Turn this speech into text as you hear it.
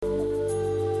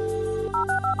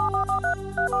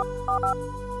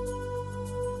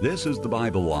This is the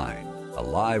Bible Line, a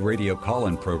live radio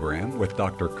call-in program with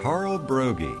Dr. Carl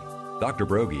Broggi. Dr.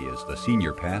 Broggi is the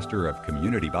senior pastor of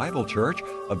Community Bible Church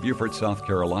of Beaufort, South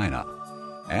Carolina.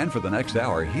 And for the next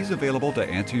hour, he's available to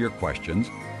answer your questions,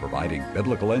 providing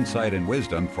biblical insight and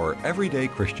wisdom for everyday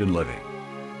Christian living.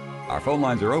 Our phone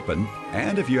lines are open,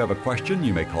 and if you have a question,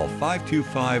 you may call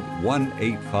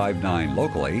 525-1859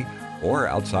 locally, or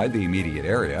outside the immediate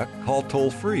area, call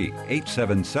toll-free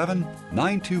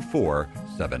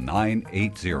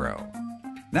 877-924-7980.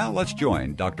 Now let's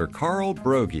join Dr. Carl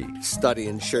Broggi. Study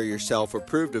and show yourself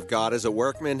approved of God as a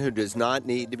workman who does not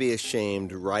need to be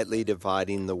ashamed, rightly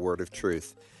dividing the word of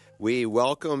truth. We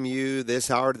welcome you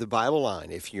this hour to the Bible Line.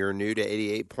 If you're new to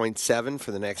 88.7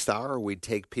 for the next hour, we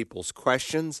take people's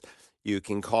questions. You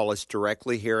can call us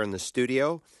directly here in the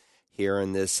studio, here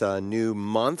in this new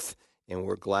month, and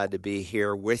we're glad to be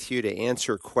here with you to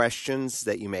answer questions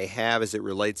that you may have as it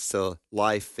relates to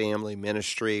life, family,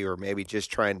 ministry, or maybe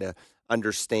just trying to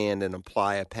understand and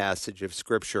apply a passage of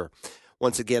Scripture.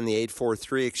 Once again, the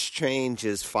 843 exchange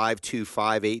is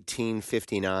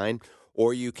 525-1859,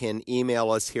 or you can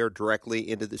email us here directly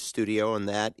into the studio, and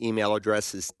that email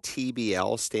address is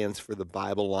TBL, stands for the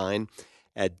Bible Line,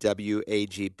 at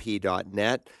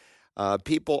wagp.net.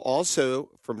 People also,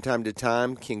 from time to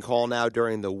time, can call now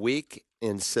during the week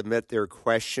and submit their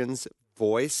questions,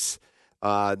 voice,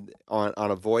 on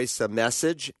a voice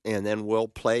message, and then we'll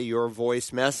play your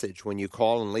voice message. When you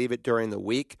call and leave it during the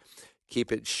week,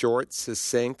 keep it short,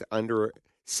 succinct, under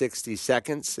 60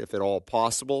 seconds, if at all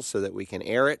possible, so that we can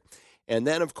air it. And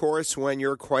then, of course, when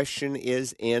your question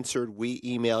is answered, we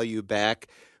email you back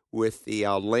with the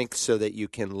link so that you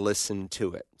can listen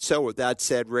to it. So with that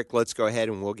said, Rick, let's go ahead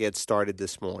and we'll get started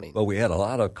this morning. Well, we had a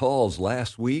lot of calls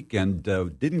last week and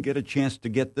didn't get a chance to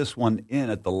get this one in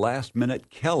at the last minute.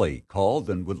 Kelly called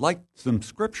and would like some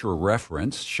scripture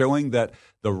reference showing that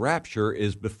the rapture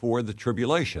is before the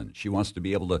tribulation. She wants to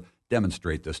be able to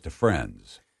demonstrate this to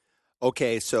friends.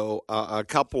 Okay, so a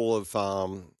couple of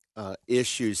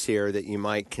issues here that you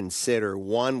might consider.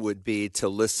 One would be to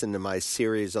listen to my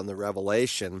series on the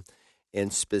Revelation,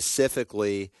 and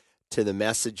specifically to the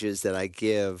messages that I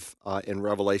give in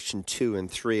Revelation 2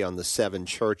 and 3 on the seven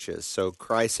churches. So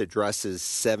Christ addresses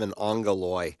seven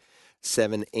angeloi,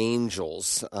 seven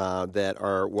angels that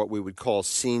are what we would call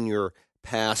senior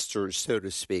pastors, so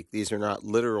to speak. These are not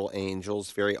literal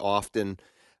angels. Very often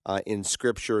in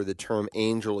Scripture, the term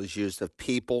angel is used of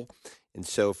people. And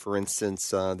so, for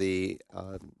instance,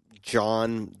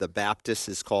 John the Baptist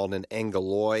is called an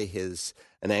angeloi,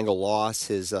 an angelos,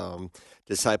 his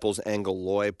disciples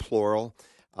angeloi, plural.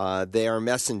 They are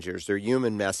messengers. They're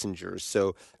human messengers.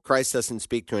 So Christ doesn't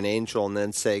speak to an angel and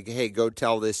then say, hey, go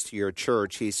tell this to your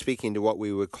church. He's speaking to what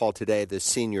we would call today the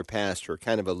senior pastor,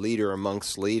 kind of a leader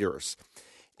amongst leaders.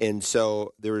 And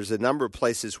so there's a number of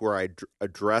places where I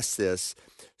address this.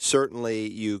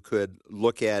 Certainly, you could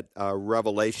look at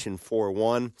Revelation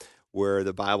 4:1, where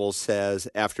the Bible says,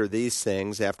 after these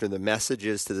things, after the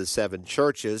messages to the seven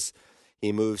churches,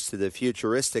 he moves to the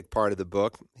futuristic part of the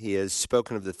book. He has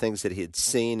spoken of the things that he had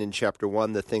seen in chapter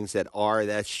 1, the things that are,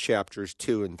 that's chapters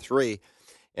 2 and 3,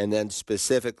 and then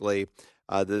specifically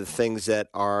the things that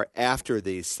are after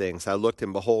these things. I looked,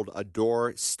 and behold, a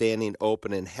door standing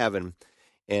open in heaven.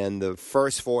 And the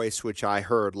first voice which I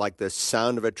heard, like the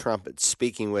sound of a trumpet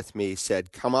speaking with me,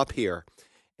 said, come up here,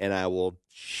 and I will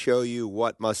show you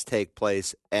what must take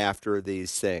place after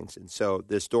these things. And so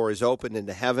this door is opened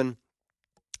into heaven.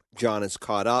 John is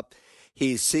caught up.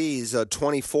 He sees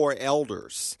 24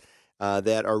 elders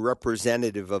that are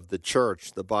representative of the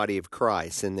church, the body of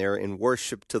Christ, and they're in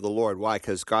worship to the Lord. Why?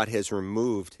 Because God has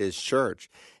removed his church,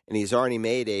 and he's already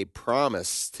made a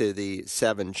promise to the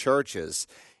seven churches.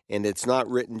 And it's not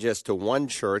written just to one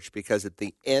church, because at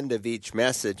the end of each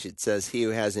message it says, he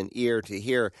who has an ear to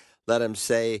hear, let him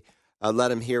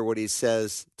hear what he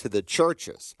says to the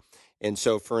churches. And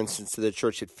so, for instance, to the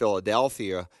church at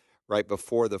Philadelphia, right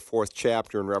before the 4th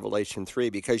chapter in Revelation 3,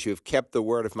 because you have kept the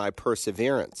word of my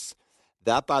perseverance.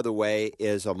 That, by the way,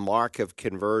 is a mark of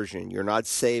conversion. You're not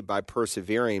saved by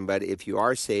persevering, but if you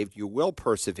are saved, you will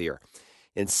persevere.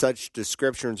 And such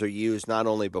descriptions are used not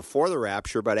only before the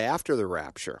rapture, but after the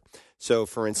rapture. So,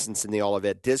 for instance, in the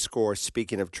Olivet Discourse,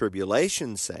 speaking of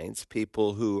tribulation saints,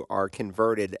 people who are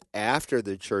converted after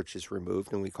the church is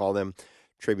removed, and we call them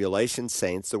tribulation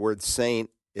saints, the word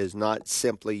saint is not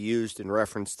simply used in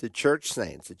reference to church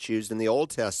saints. It's used in the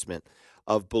Old Testament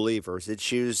of believers.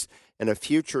 It's used in a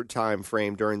future time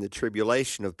frame during the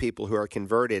tribulation of people who are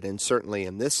converted, and certainly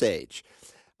in this age.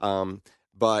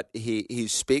 But he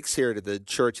speaks here to the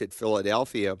church at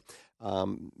Philadelphia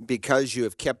Because you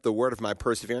have kept the word of my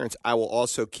perseverance, I will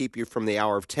also keep you from the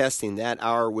hour of testing, that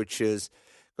hour which is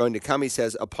going to come, he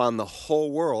says, upon the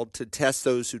whole world to test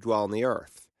those who dwell on the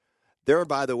earth. There,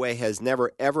 by the way, has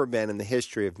never, ever been in the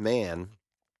history of man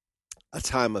a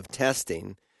time of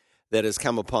testing that has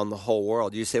come upon the whole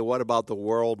world. You say, what about the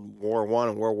World War I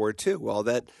and World War II? Well,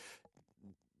 that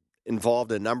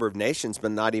involved a number of nations,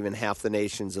 but not even half the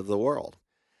nations of the world.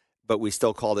 But we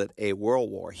still called it a world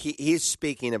war. He's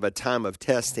speaking of a time of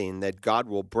testing that God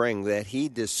will bring that he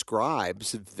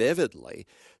describes vividly,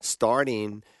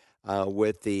 starting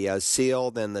with the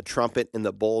seal, then the trumpet, and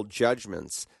the bowl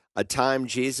judgments. A time,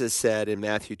 Jesus said in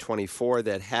Matthew 24,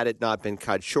 that had it not been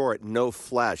cut short, no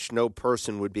flesh, no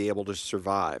person would be able to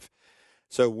survive.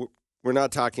 So we're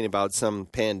not talking about some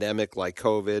pandemic like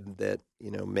COVID that,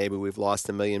 maybe we've lost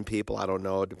 1 million people. I don't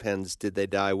know. It depends. Did they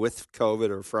die with COVID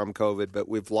or from COVID? But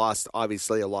we've lost,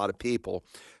 obviously, a lot of people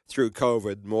through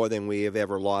COVID, more than we have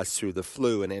ever lost through the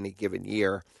flu in any given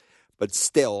year. But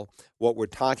still, what we're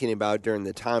talking about during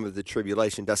the time of the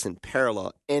tribulation doesn't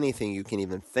parallel anything you can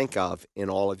even think of in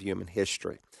all of human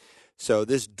history. So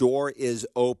this door is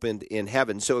opened in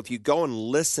heaven. So if you go and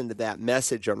listen to that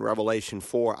message on Revelation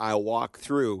 4, I'll walk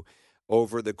through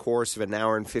over the course of an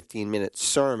hour and 15-minute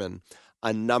sermon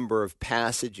a number of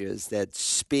passages that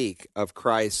speak of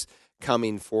Christ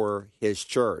coming for his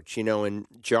church. In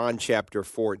John chapter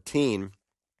 14,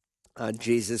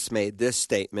 Jesus made this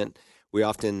statement. We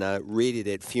often read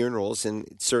it at funerals, and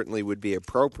it certainly would be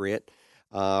appropriate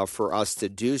for us to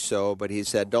do so. But he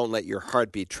said, don't let your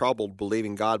heart be troubled. Believe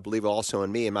in God, believe also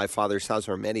in me. In my Father's house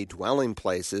are many dwelling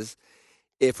places.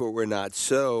 If it were not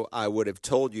so, I would have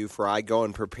told you, for I go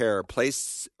and prepare a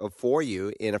place for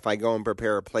you. And if I go and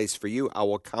prepare a place for you, I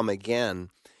will come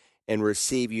again and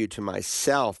receive you to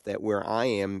myself, that where I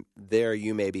am, there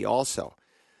you may be also.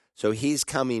 So he's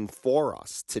coming for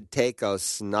us to take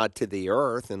us not to the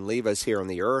earth and leave us here on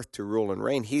the earth to rule and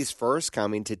reign. He's first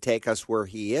coming to take us where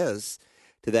he is,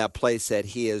 to that place that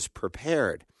he has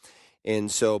prepared.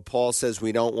 And so Paul says,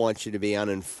 we don't want you to be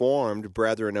uninformed,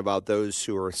 brethren, about those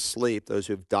who are asleep, those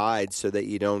who have died, so that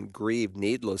you don't grieve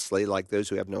needlessly like those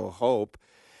who have no hope.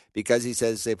 Because he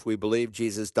says, if we believe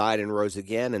Jesus died and rose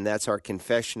again, and that's our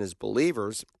confession as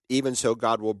believers, even so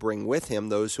God will bring with him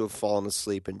those who have fallen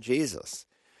asleep in Jesus.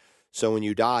 So when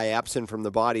you die, absent from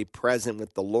the body, present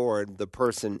with the Lord, the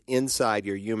person inside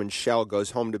your human shell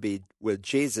goes home to be with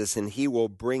Jesus, and he will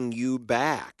bring you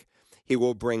back. He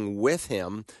will bring with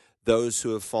him those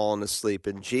who have fallen asleep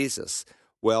in Jesus.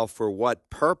 Well, for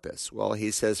what purpose? Well, he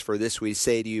says, for this we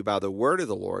say to you by the word of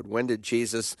the Lord. When did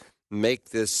Jesus make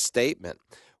this statement?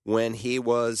 When he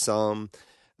was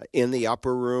in the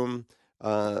upper room,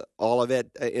 all of it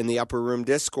in the upper room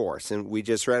discourse. And we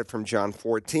just read it from John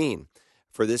 14.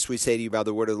 For this we say to you by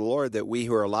the word of the Lord, that we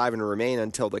who are alive and remain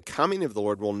until the coming of the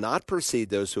Lord will not precede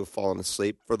those who have fallen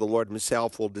asleep. For the Lord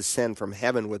himself will descend from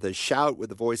heaven with a shout, with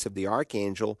the voice of the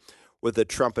archangel, with the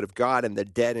trumpet of God, and the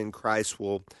dead in Christ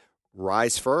will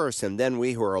rise first. And then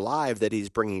we who are alive that he's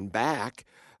bringing back,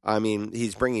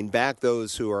 he's bringing back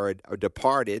those who are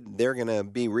departed. They're going to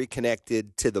be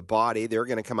reconnected to the body. They're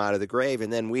going to come out of the grave.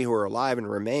 And then we who are alive and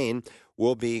remain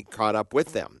will be caught up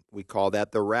with them. We call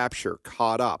that the rapture,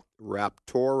 caught up.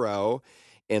 Raptoro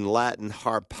in Latin,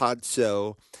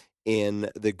 harpazo in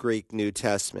the Greek New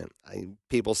Testament.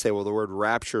 People say, well, the word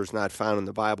rapture is not found in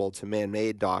the Bible. It's a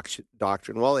man-made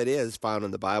doctrine. Well, it is found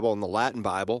in the Bible, in the Latin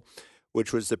Bible,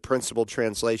 which was the principal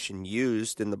translation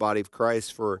used in the body of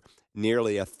Christ for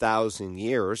nearly 1,000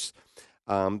 years.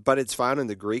 But it's found in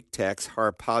the Greek text,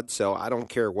 harpazo. I don't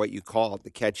care what you call it,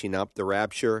 the catching up, the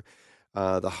rapture,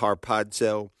 the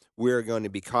harpazo. We're going to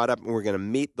be caught up and we're going to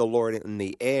meet the Lord in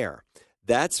the air.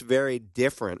 That's very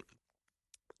different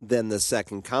than the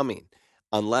second coming,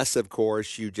 unless, of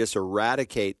course, you just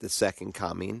eradicate the second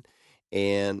coming,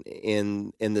 and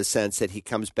in the sense that he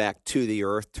comes back to the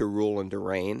earth to rule and to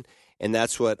reign. And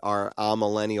that's what our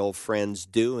amillennial friends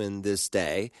do in this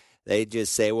day. They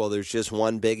just say, well, there's just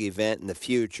one big event in the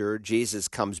future. Jesus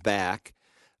comes back.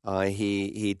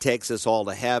 He takes us all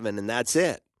to heaven, and that's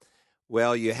it.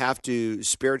 Well, you have to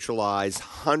spiritualize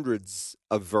hundreds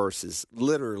of verses,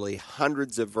 literally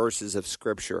hundreds of verses of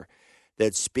Scripture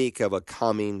that speak of a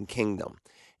coming kingdom.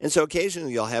 And so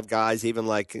occasionally you'll have guys, even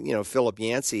like, Philip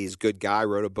Yancey, he's a good guy,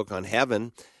 wrote a book on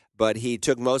heaven, but he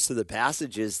took most of the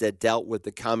passages that dealt with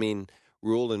the coming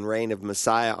rule and reign of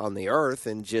Messiah on the earth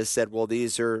and just said, well,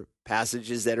 these are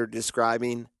passages that are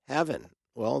describing heaven.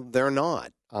 Well, they're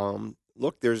not.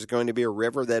 Look, there's going to be a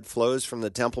river that flows from the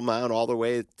Temple Mount all the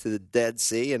way to the Dead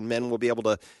Sea, and men will be able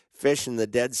to fish in the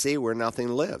Dead Sea where nothing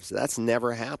lives. That's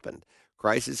never happened.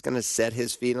 Christ is going to set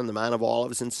his feet on the Mount of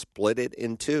Olives and split it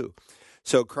in two.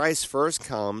 So Christ first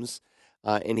comes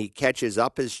and he catches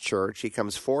up his church. He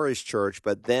comes for his church,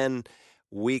 but then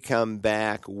we come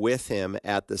back with him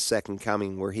at the second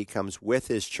coming, where he comes with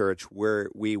his church,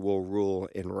 where we will rule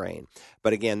and reign.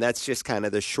 But again, that's just kind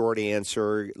of the short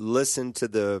answer. Listen to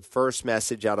the first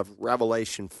message out of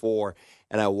Revelation 4,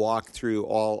 and I walk through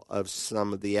all of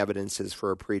some of the evidences for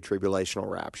a pre-tribulational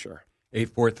rapture.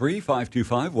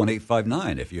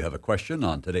 843-525-1859 if you have a question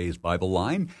on today's Bible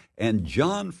Line. And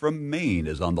John from Maine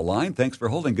is on the line. Thanks for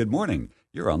holding. Good morning.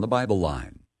 You're on the Bible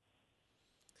Line.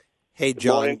 Hey, Good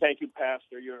John. morning. Thank you,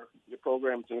 Pastor. Your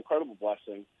program is an incredible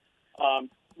blessing.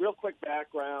 Real quick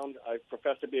background. I've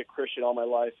professed to be a Christian all my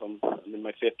life. I'm in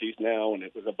my 50s now, and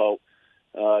it was about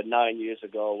 9 years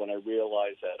ago when I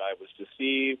realized that I was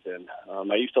deceived. And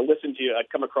I used to listen to you. I'd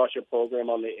come across your program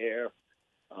on the air,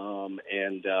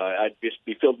 and I'd just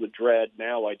be filled with dread.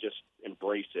 Now I just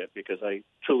embrace it because I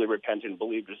truly repent and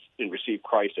believe and receive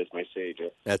Christ as my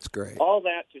Savior. That's great. All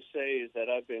that to say is that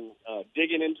I've been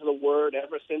digging into the Word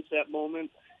ever since that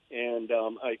moment, and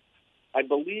I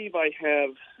believe I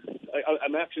have.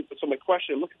 I'm actually. So my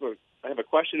question. I have a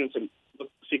question and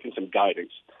seeking some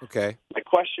guidance. Okay. My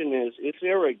question is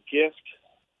there a gift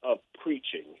of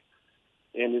preaching?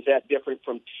 And is that different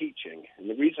from teaching? And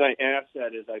the reason I ask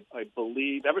that is I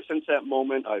believe ever since that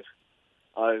moment I've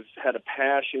had a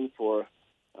passion for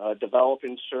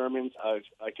developing sermons. I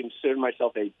consider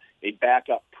myself a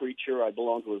backup preacher. I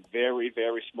belong to a very,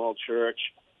 very small church.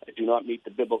 I do not meet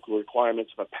the biblical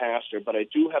requirements of a pastor, but I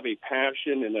do have a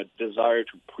passion and a desire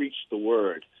to preach the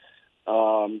word.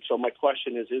 So my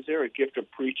question is there a gift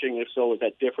of preaching? If so, is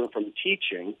that different from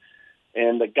teaching?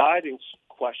 And the guidance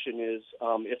question is,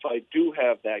 if I do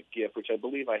have that gift, which I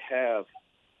believe I have,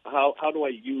 how do I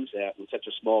use that in such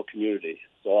a small community?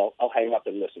 So I'll hang up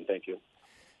and listen. Thank you.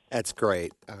 That's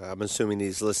great. I'm assuming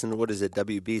he's listening. What is it,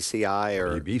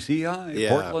 WBCI? WBCI, yeah,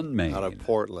 Portland, Maine. Out of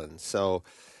Portland. So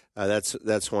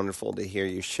that's wonderful to hear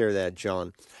you share that,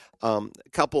 John. A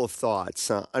couple of thoughts.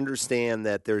 Understand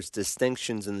that there's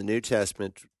distinctions in the New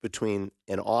Testament between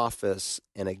an office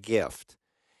and a gift.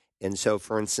 And so,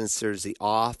 for instance, there's the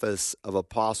office of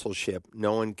apostleship.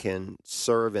 No one can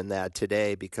serve in that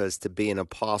today because to be an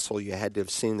apostle, you had to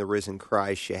have seen the risen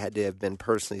Christ. You had to have been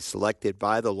personally selected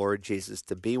by the Lord Jesus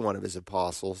to be one of his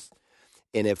apostles.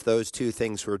 And if those two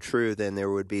things were true, then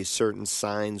there would be certain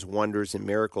signs, wonders, and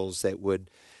miracles that would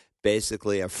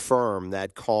basically affirm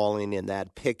that calling and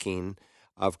that picking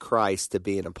of Christ to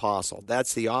be an apostle.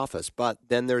 That's the office. But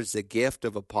then there's the gift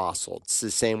of apostle. It's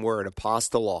the same word,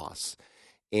 apostolos.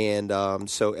 And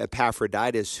so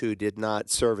Epaphroditus, who did not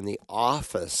serve in the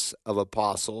office of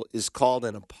apostle, is called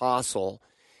an apostle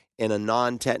in a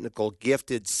non-technical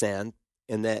gifted sense,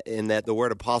 in that the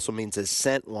word apostle means a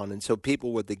sent one. And so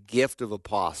people with the gift of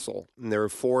apostle, and there are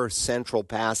 4 central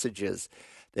passages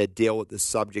that deal with the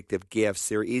subject of gifts.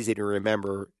 They're easy to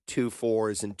remember, 2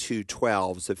 4s and 2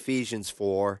 12s, Ephesians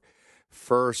 4,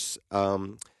 1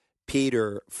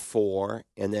 Peter 4,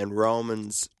 and then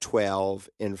Romans 12,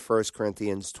 and 1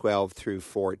 Corinthians 12 through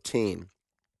 14.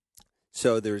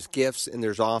 So there's gifts and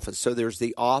there's office. So there's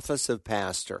the office of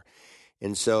pastor.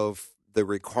 And so the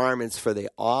requirements for the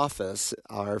office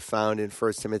are found in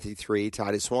 1 Timothy 3,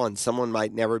 Titus 1. Someone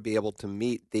might never be able to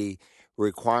meet the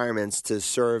requirements to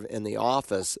serve in the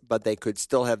office, but they could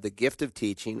still have the gift of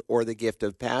teaching or the gift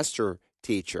of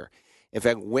pastor-teacher. In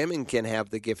fact, women can have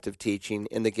the gift of teaching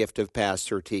and the gift of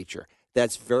pastor-teacher.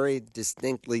 That's very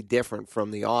distinctly different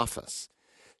from the office.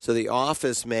 So the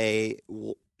office may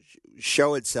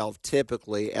show itself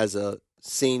typically as a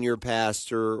senior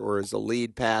pastor or as a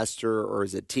lead pastor or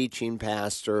as a teaching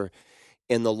pastor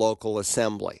in the local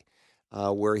assembly,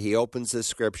 where he opens the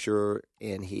scripture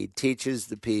and he teaches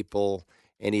the people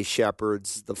and he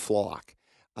shepherds the flock.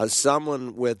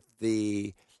 Someone with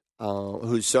the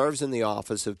who serves in the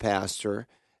office of pastor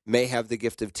may have the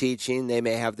gift of teaching. They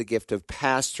may have the gift of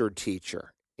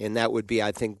pastor-teacher, and that would be,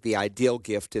 I think, the ideal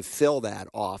gift to fill that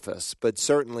office. But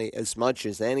certainly, as much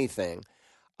as anything,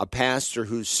 a pastor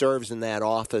who serves in that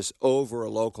office over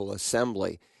a local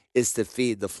assembly is to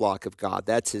feed the flock of God.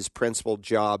 That's his principal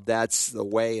job. That's the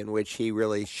way in which he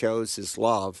really shows his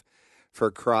love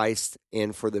for Christ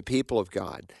and for the people of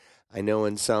God. I know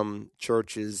in some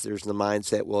churches there's the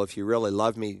mindset, well, if you really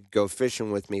love me, go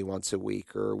fishing with me once a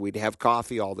week, or we'd have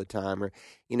coffee all the time. Or,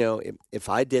 you know, if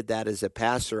I did that as a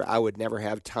pastor, I would never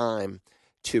have time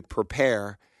to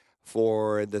prepare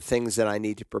for the things that I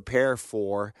need to prepare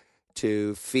for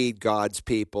to feed God's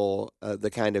people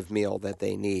the kind of meal that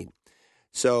they need.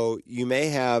 So you may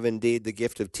have indeed the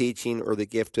gift of teaching or the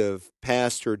gift of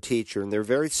pastor teacher, and they're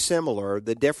very similar.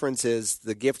 The difference is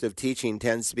the gift of teaching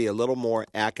tends to be a little more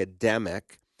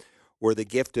academic, where the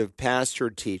gift of pastor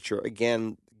teacher,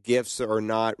 again, gifts are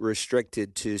not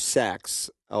restricted to sex.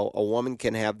 A woman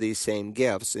can have these same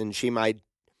gifts, and she might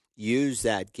use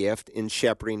that gift in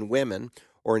shepherding women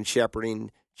or in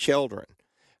shepherding children.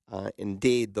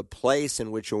 Indeed, the place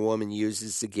in which a woman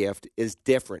uses the gift is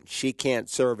different. She can't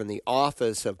serve in the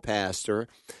office of pastor,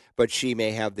 but she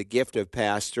may have the gift of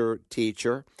pastor,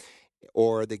 teacher,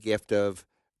 or the gift of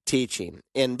teaching.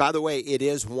 And by the way, it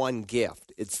is one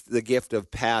gift. It's the gift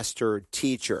of pastor,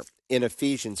 teacher in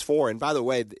Ephesians 4. And by the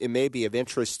way, it may be of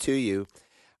interest to you.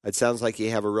 It sounds like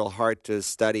you have a real heart to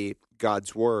study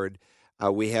God's Word.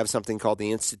 We have something called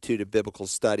the Institute of Biblical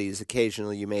Studies.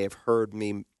 Occasionally, you may have heard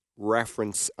me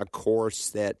reference a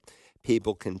course that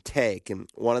people can take, and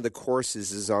one of the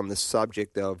courses is on the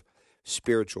subject of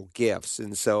spiritual gifts.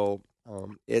 And so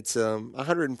it's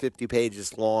 150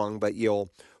 pages long, but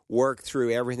you'll work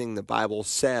through everything the Bible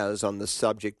says on the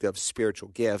subject of spiritual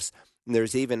gifts. And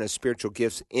there's even a spiritual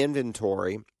gifts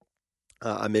inventory.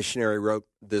 A missionary wrote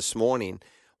this morning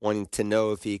wanting to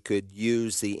know if he could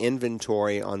use the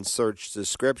inventory on Search the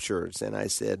Scriptures. And I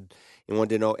said, he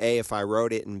wanted to know, A, if I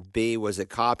wrote it, and B, was it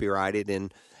copyrighted?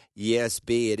 And yes,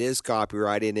 B, it is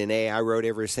copyrighted, and A, I wrote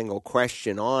every single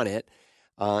question on it.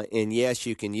 And yes,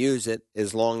 you can use it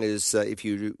as long as if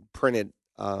you printed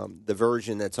the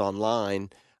version that's online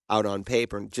out on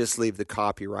paper, and just leave the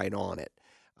copyright on it.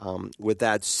 With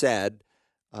that said,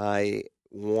 I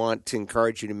want to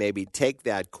encourage you to maybe take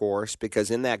that course, because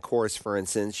in that course, for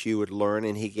instance, you would learn,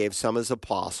 and he gave some as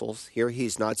apostles. Here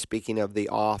he's not speaking of the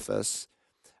office,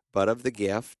 but of the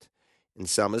gift, and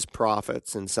some as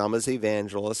prophets, and some as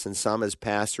evangelists, and some as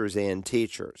pastors and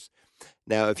teachers.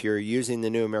 Now, if you're using the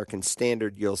New American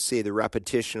Standard, you'll see the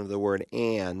repetition of the word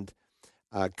and,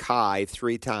 Kai,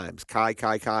 3 times. Kai,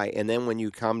 Kai, Kai. And then when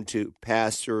you come to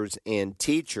pastors and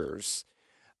teachers,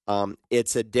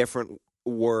 it's a different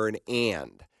word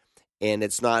and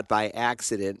it's not by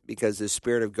accident, because the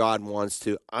Spirit of God wants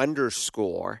to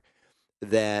underscore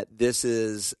that this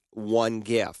is one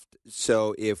gift.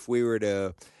 So if we were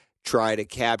to try to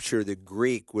capture the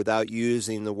Greek without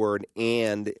using the word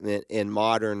and in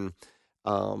modern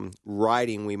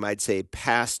writing, we might say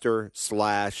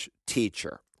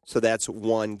pastor/teacher. So that's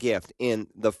one gift. And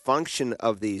the function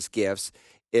of these gifts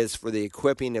is for the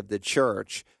equipping of the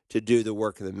church to do the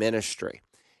work of the ministry.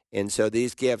 And so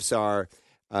these gifts are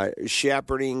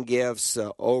shepherding gifts,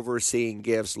 overseeing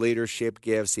gifts, leadership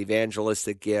gifts,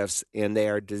 evangelistic gifts, and they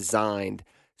are designed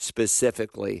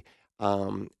specifically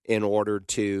in order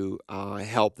to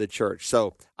help the church.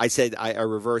 So I said I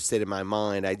reversed it in my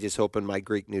mind. I just opened my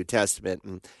Greek New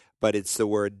Testament, but it's the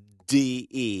word de,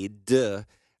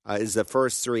 is the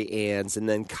first 3 ands, and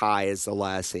then kai is the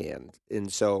last and.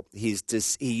 And so he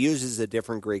uses a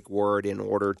different Greek word in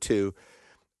order to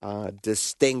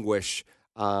distinguish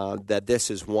that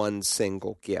this is one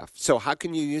single gift. So how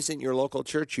can you use it in your local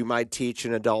church? You might teach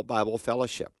an adult Bible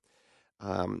fellowship.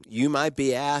 You might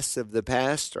be asked of the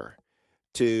pastor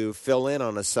to fill in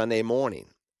on a Sunday morning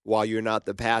while you're not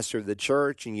the pastor of the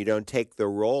church and you don't take the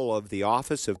role of the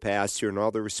office of pastor and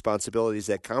all the responsibilities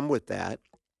that come with that.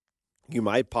 You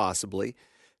might possibly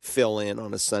fill in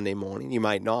on a Sunday morning. You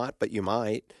might not, but you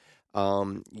might.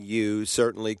 You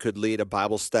certainly could lead a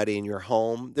Bible study in your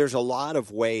home. There's a lot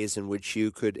of ways in which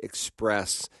you could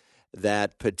express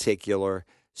that particular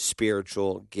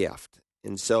spiritual gift.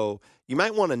 And so you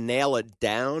might want to nail it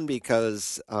down,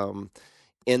 because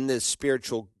in this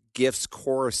spiritual gifts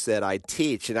course that I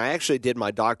teach, and I actually did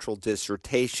my doctoral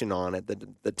dissertation on it.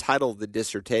 The title of the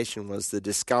dissertation was The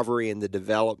Discovery and the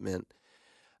Development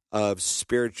of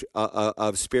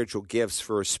spiritual gifts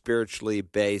for a spiritually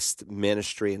based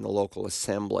ministry in the local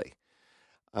assembly.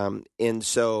 And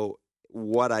so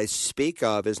what I speak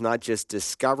of is not just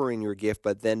discovering your gift,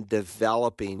 but then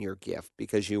developing your gift,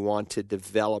 because you want to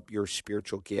develop your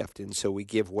spiritual gift. And so we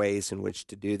give ways in which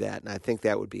to do that. And I think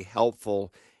that would be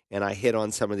helpful. And I hit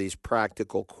on some of these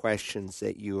practical questions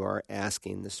that you are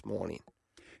asking this morning.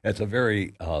 It's a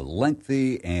very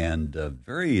lengthy and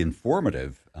very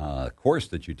informative course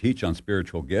that you teach on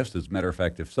spiritual gifts. As a matter of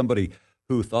fact, if somebody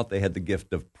who thought they had the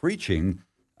gift of preaching,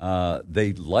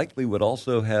 they likely would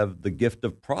also have the gift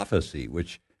of prophecy,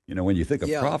 which, you know, when you think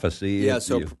of prophecy. Yeah,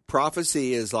 so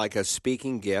prophecy is like a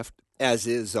speaking gift, as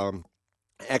is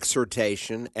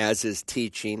exhortation, as is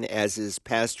teaching, as is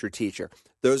pastor-teacher.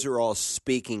 Those are all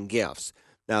speaking gifts.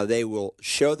 Now, they will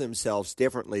show themselves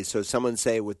differently. So someone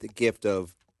say with the gift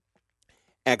of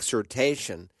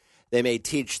exhortation, they may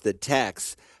teach the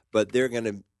text, but they're going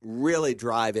to really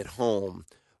drive it home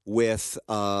with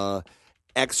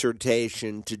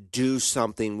exhortation to do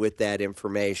something with that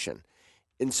information.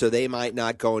 And so they might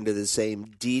not go into the same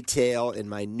detail and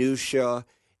minutia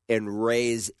and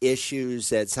raise issues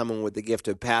that someone with the gift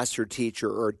of pastor,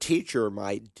 teacher, or teacher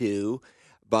might do,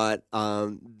 but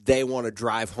they want to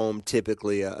drive home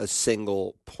typically a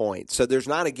single point. So there's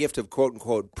not a gift of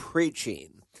quote-unquote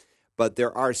preaching, but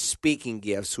there are speaking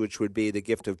gifts, which would be the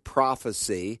gift of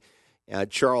prophecy.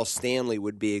 Charles Stanley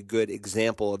would be a good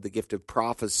example of the gift of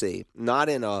prophecy, not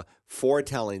in a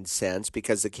foretelling sense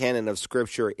because the canon of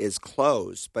Scripture is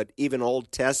closed, but even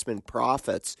Old Testament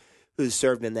prophets who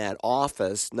served in that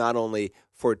office not only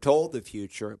foretold the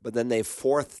future, but then they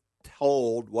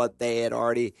foretold what they had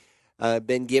already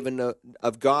been given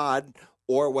of God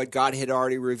or what God had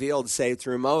already revealed, say,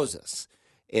 through Moses.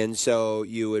 And so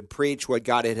you would preach what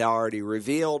God had already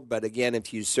revealed, but again,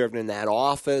 if you served in that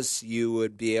office, you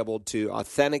would be able to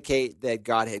authenticate that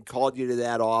God had called you to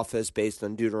that office based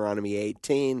on Deuteronomy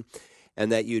 18,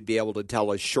 and that you'd be able to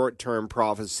tell a short-term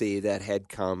prophecy that had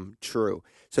come true.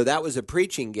 So that was a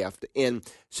preaching gift. And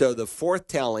so the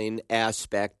forthtelling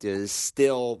aspect is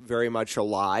still very much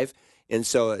alive. And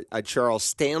so Charles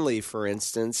Stanley, for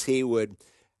instance, he would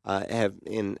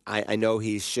I know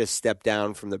he's just stepped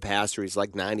down from the pastor. He's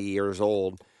like 90 years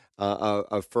old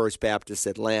of First Baptist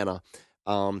Atlanta.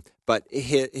 But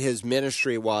his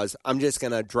ministry was, I'm just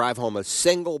going to drive home a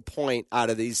single point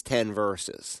out of these 10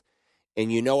 verses.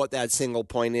 And you know what that single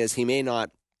point is. He may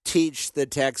not teach the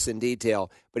text in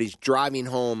detail, but he's driving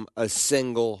home a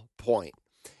single point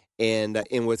and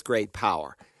with great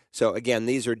power. So, again,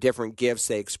 these are different gifts.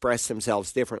 They express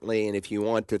themselves differently. And if you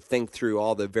want to think through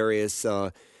all the various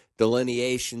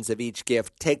delineations of each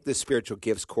gift, take the spiritual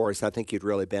gifts course. I think you'd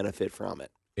really benefit from it.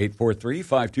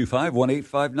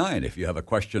 843-525-1859. If you have a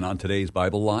question on today's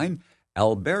Bible Line,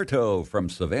 Alberto from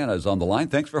Savannah is on the line.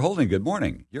 Thanks for holding. Good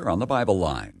morning. You're on the Bible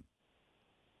Line.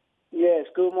 Yes,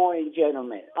 good morning,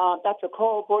 gentlemen. Dr.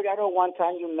 Colbert, I know one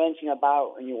time you mentioned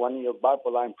about in one of your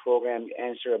Bible Line program, you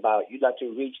answer about you'd like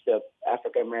to reach the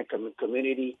African American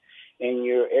community in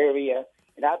your area.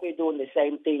 And I've been doing the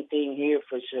same thing here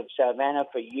for Savannah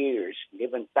for years,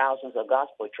 giving thousands of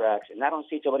gospel tracts. And I don't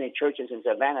see too many churches in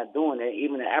Savannah doing it,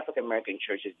 even the African American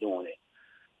churches doing it.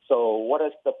 So what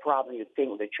is the problem you think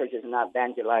with the churches not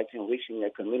evangelizing, reaching their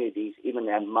communities, even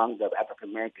among the African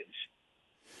Americans?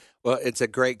 Well, it's a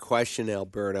great question,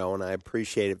 Alberto, and I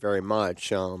appreciate it very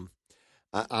much. I'm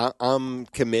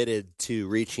committed to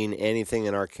reaching anything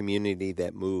in our community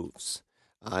that moves.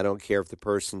 I don't care if the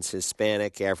person's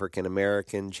Hispanic, African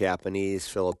American, Japanese,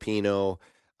 Filipino,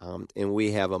 and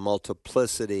we have a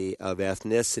multiplicity of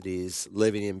ethnicities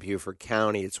living in Beaufort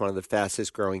County. It's one of the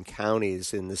fastest growing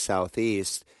counties in the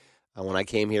Southeast. When I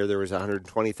came here, there was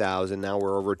 120,000. Now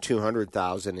we're over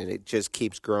 200,000, and it just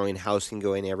keeps growing, housing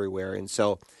going everywhere. And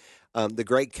so the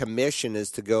Great Commission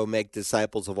is to go make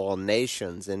disciples of all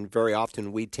nations, and very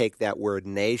often we take that word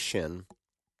nation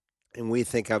and we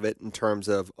think of it in terms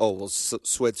of,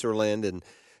 Switzerland and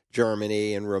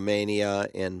Germany and Romania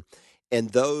and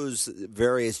those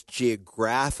various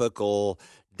geographical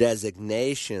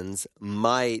designations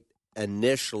might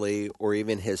initially or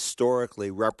even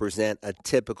historically represent a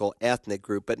typical ethnic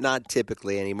group, but not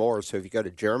typically anymore. So if you go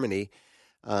to Germany,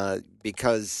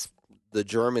 because the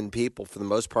German people, for the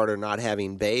most part, are not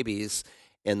having babies,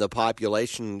 and the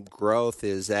population growth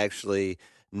is actually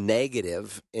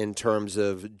negative in terms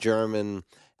of German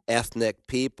ethnic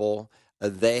people,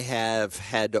 they have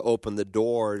had to open the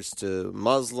doors to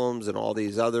Muslims and all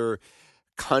these other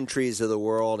countries of the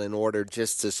world in order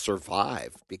just to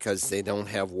survive because they don't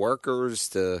have workers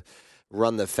to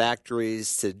run the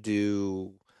factories, to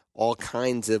do all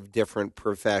kinds of different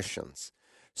professions.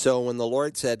 So when the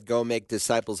Lord said, go make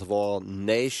disciples of all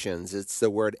nations, it's the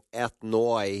word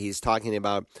ethnoi. He's talking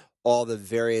about all the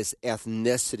various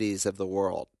ethnicities of the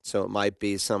world. So it might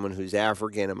be someone who's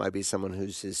African, it might be someone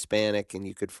who's Hispanic, and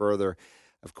you could further,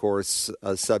 of course,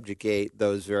 subjugate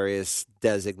those various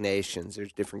designations.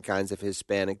 There's different kinds of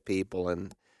Hispanic people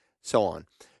and so on.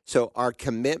 So our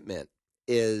commitment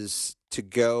is to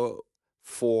go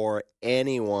for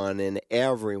anyone and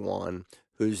everyone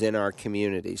who's in our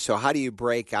community. So how do you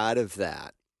break out of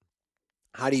that?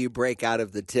 How do you break out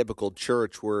of the typical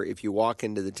church where if you walk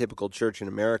into the typical church in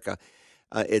America,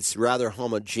 it's rather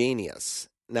homogeneous?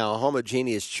 Now, a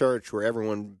homogeneous church where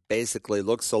everyone basically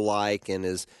looks alike and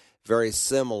is very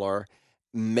similar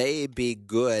may be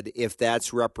good if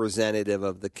that's representative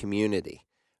of the community.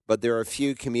 But there are a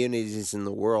few communities in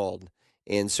the world,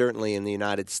 and certainly in the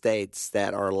United States,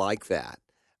 that are like that.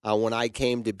 When I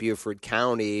came to Beaufort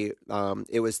County,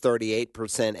 it was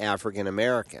 38% African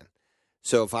American.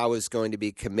 So if I was going to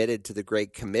be committed to the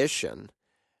Great Commission,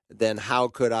 then how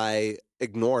could I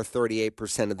ignore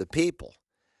 38% of the people?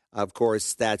 Of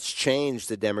course, that's changed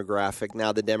the demographic.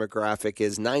 Now the demographic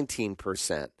is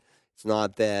 19%. It's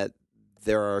not that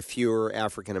there are fewer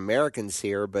African Americans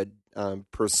here, but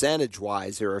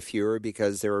percentage-wise there are fewer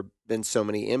because there have been so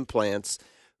many implants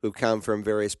who come from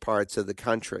various parts of the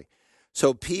country.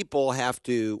 So people have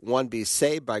to, one, be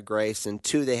saved by grace, and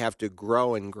two, they have to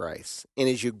grow in grace. And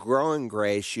as you grow in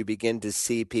grace, you begin to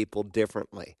see people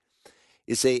differently.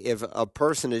 You see, if a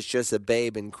person is just a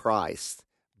babe in Christ,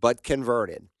 but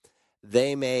converted,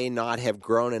 they may not have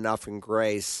grown enough in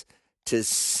grace to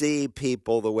see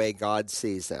people the way God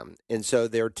sees them. And so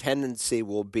their tendency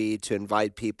will be to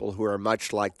invite people who are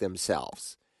much like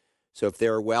themselves. So if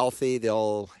they're wealthy,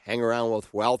 they'll hang around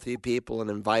with wealthy people and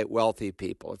invite wealthy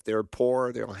people. If they're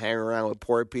poor, they'll hang around with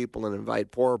poor people and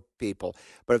invite poor people.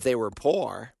 But if they were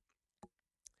poor,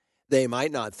 they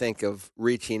might not think of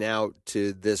reaching out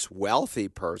to this wealthy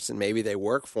person. Maybe they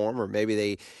work for them, or maybe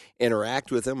they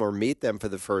interact with them or meet them for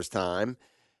the first time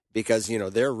because,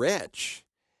 they're rich.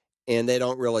 And they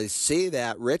don't really see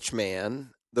that rich man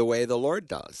the way the Lord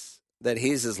does, that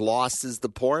he's as lost as the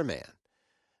poor man,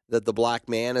 that the black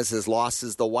man is as lost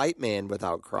as the white man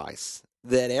without Christ,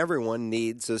 that everyone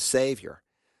needs a Savior.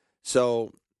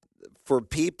 So for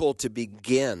people to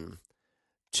begin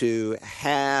to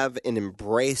have and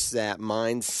embrace that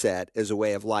mindset as a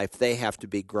way of life, they have to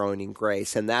be growing in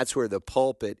grace. And that's where the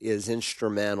pulpit is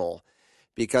instrumental,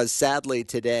 because sadly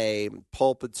today,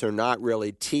 pulpits are not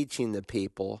really teaching the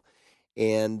people,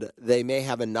 and they may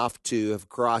have enough to have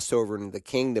crossed over into the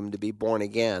kingdom to be born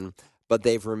again, but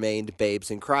they've remained babes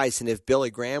in Christ. And if Billy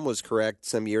Graham was correct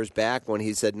some years back when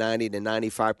he said 90 to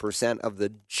 95% of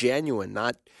the genuine,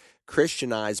 not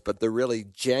Christianized, but the really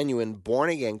genuine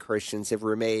born-again Christians have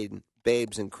remained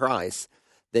babes in Christ,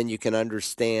 then you can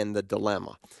understand the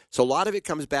dilemma. So a lot of it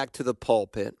comes back to the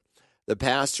pulpit. The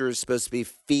pastor is supposed to be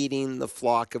feeding the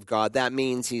flock of God. That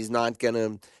means he's not going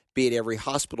to be at every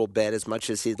hospital bed as much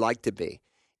as he'd like to be.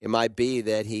 It might be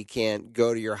that he can't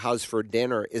go to your house for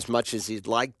dinner as much as he'd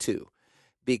like to,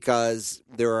 because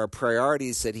there are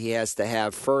priorities that he has to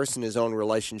have, first in his own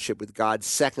relationship with God,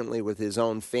 secondly with his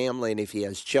own family, and if he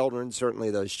has children,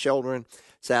 certainly those children.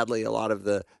 Sadly, a lot of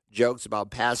the jokes about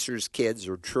pastors' kids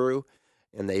are true,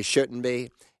 and they shouldn't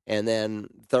be. And then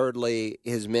thirdly,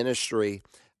 his ministry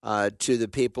to the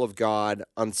people of God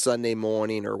on Sunday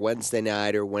morning or Wednesday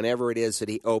night or whenever it is that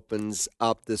he opens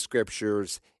up the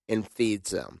Scriptures and feeds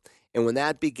them. And when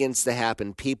that begins to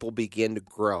happen, people begin to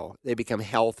grow. They become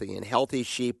healthy, and healthy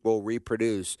sheep will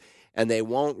reproduce. And they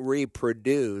won't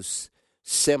reproduce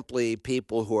simply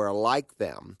people who are like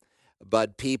them,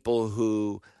 but people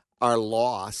who are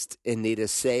lost and need a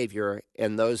Savior,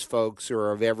 and those folks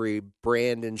are of every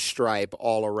brand and stripe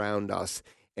all around us.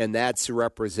 And that's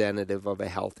representative of a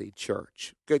healthy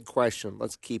church. Good question.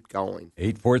 Let's keep going.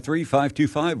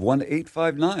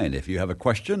 843-525-1859 if you have a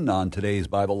question on today's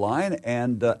Bible Line.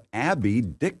 And Abby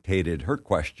dictated her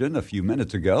question a few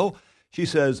minutes ago. She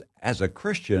says, as a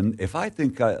Christian, if I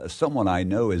think someone I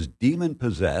know is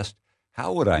demon-possessed,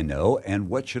 how would I know, and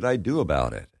what should I do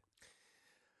about it?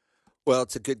 Well,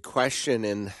 it's a good question,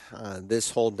 and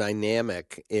this whole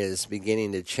dynamic is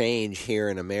beginning to change here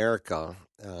in America.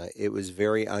 It was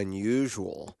very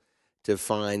unusual to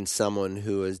find someone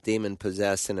who was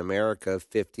demon-possessed in America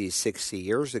 50, 60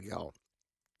 years ago.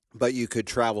 But you could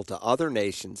travel to other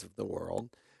nations of the world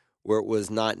where it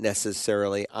was not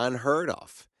necessarily unheard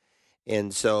of.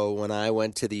 And so when I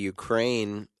went to the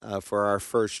Ukraine for our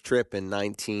first trip in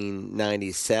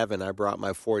 1997, I brought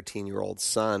my 14-year-old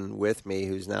son with me,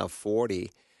 who's now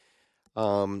 40.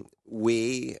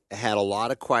 We had a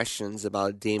lot of questions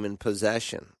about demon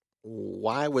possession.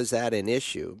 Why was that an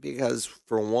issue? Because,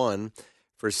 for one,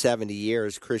 for 70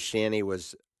 years, Christianity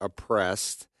was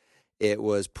oppressed. It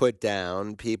was put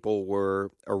down. People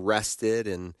were arrested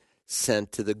and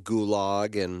sent to the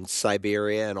Gulag and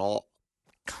Siberia, and all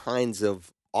kinds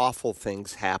of awful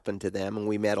things happened to them. And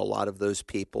we met a lot of those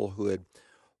people who had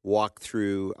walked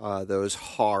through those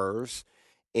horrors.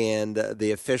 And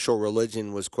the official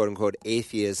religion was, quote-unquote,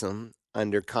 atheism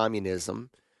under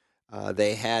communism.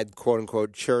 They had,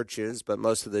 quote-unquote, churches, but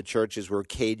most of the churches were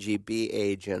KGB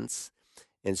agents.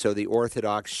 And so the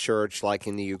Orthodox Church, like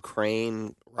in the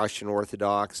Ukraine, Russian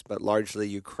Orthodox, but largely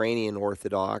Ukrainian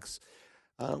Orthodox,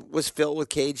 was filled with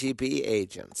KGB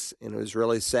agents, and it was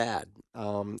really sad.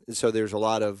 So there's a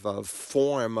lot of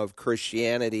form of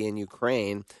Christianity in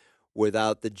Ukraine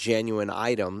without the genuine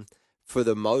item. For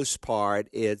the most part,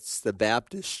 it's the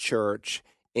Baptist Church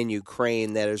in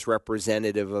Ukraine that is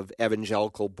representative of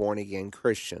evangelical born-again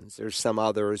Christians. There's some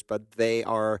others, but they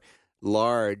are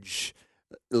largely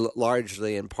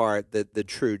in part the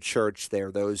true church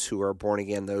there, those who are born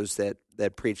again, those that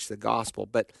preach the gospel.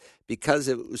 But because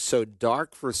it was so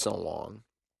dark for so long,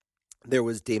 there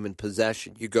was demon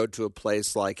possession. You go to a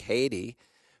place like Haiti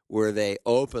where they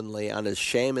openly,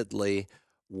 unashamedly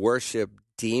worship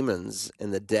demons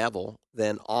and the devil,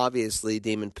 then obviously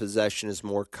demon possession is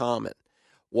more common.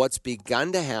 What's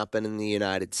begun to happen in the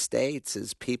United States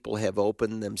is people have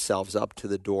opened themselves up to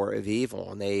the door of evil,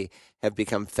 and they have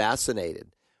become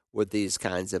fascinated with these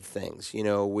kinds of things. You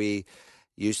know, we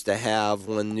used to have,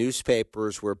 when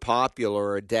newspapers were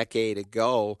popular a decade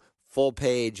ago,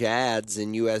 full-page ads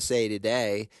in USA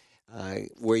Today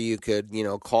where you could,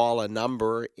 call a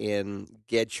number and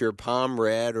get your palm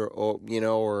read, or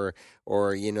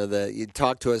you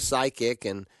talk to a psychic,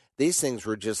 and these things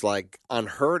were just like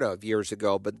unheard of years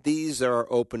ago. But these are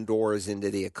open doors into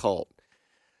the occult.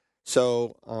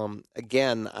 So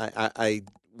again, I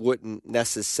wouldn't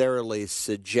necessarily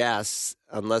suggest,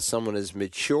 unless someone is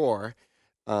mature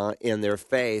in their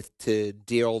faith, to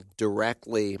deal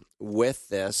directly with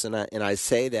this. And I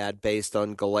say that based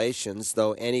on Galatians,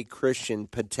 though any Christian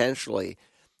potentially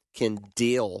can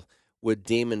deal with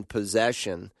demon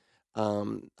possession.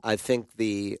 I think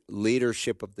the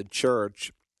leadership of the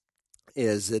church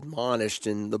is admonished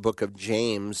in the book of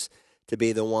James to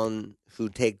be the one who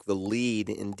take the lead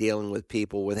in dealing with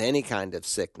people with any kind of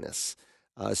sickness,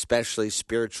 especially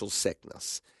spiritual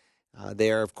sickness.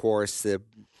 There, of course, the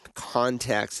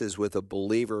context is with a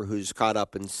believer who's caught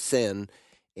up in sin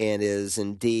and is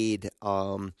indeed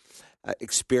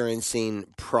experiencing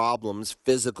problems,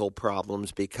 physical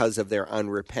problems, because of their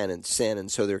unrepentant sin, and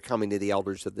so they're coming to the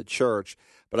elders of the church.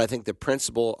 But I think the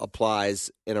principle applies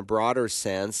in a broader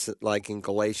sense, like in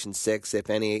Galatians 6, if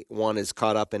anyone is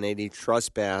caught up in any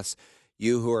trespass,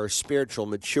 you who are spiritual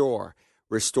mature,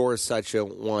 restore such a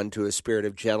one to a spirit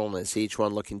of gentleness, each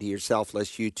one looking to yourself,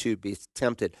 lest you too be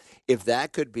tempted. If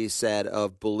that could be said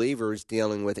of believers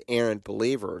dealing with errant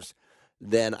believers,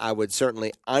 then I would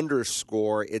certainly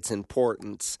underscore its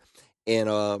importance in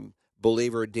a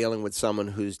believer dealing with someone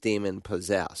who's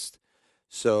demon-possessed.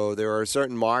 So there are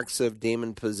certain marks of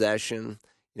demon possession.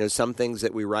 Some things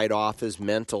that we write off as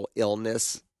mental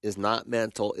illness is not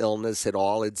mental illness at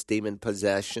all. It's demon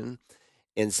possession.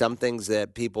 And some things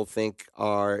that people think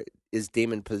is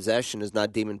demon possession is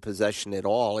not demon possession at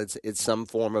all. It's some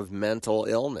form of mental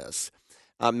illness,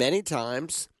 many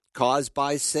times caused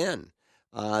by sin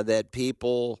that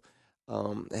people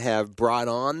have brought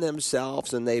on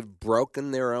themselves, and they've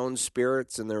broken their own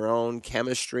spirits and their own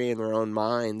chemistry and their own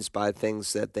minds by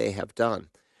things that they have done.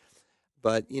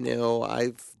 But,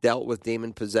 I've dealt with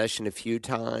demon possession a few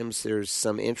times. There's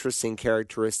some interesting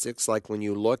characteristics, like when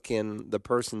you look in the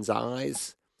person's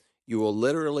eyes, you will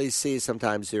literally see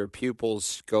sometimes their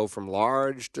pupils go from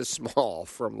large to small,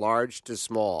 from large to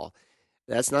small.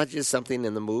 That's not just something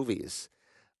in the movies,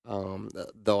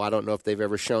 though I don't know if they've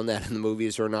ever shown that in the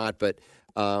movies or not, but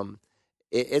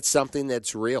it's something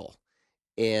that's real.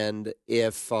 And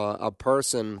if a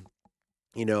person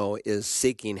is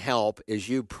seeking help, as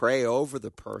you pray over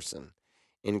the person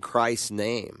in Christ's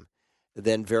name,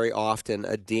 then very often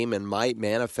a demon might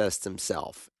manifest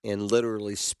himself and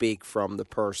literally speak from the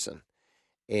person.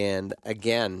 And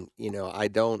again, I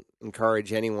don't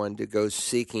encourage anyone to go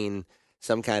seeking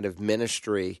some kind of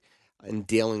ministry and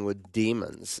dealing with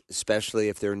demons, especially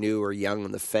if they're new or young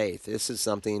in the faith. This is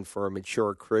something for a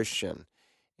mature Christian,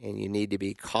 and you need to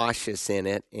be cautious in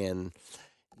it, and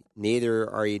neither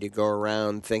are you to go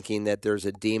around thinking that there's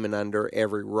a demon under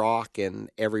every rock and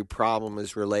every problem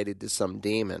is related to some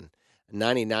demon.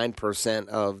 99%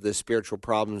 of the spiritual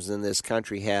problems in this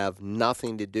country have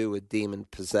nothing to do with demon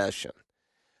possession,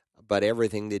 but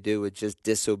everything to do with just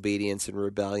disobedience and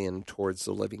rebellion towards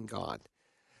the living God.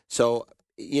 So,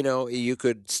 you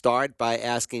could start by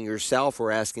asking yourself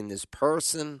or asking this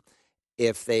person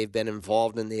if they've been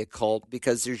involved in the occult,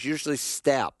 because there's usually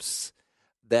steps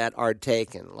that are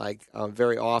taken, like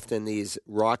very often these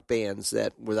rock bands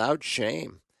that without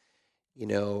shame,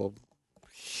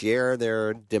 share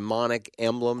their demonic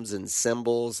emblems and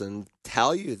symbols and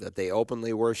tell you that they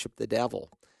openly worship the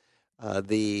devil.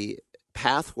 The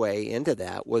pathway into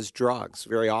that was drugs.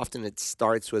 Very often it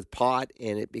starts with pot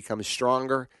and it becomes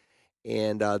stronger,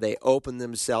 and they open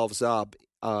themselves up.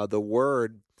 The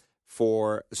word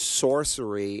for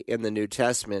sorcery in the New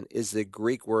Testament is the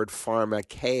Greek word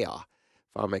pharmakeia,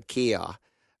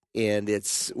 and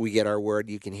we get our word,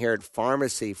 you can hear it,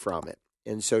 pharmacy, from it.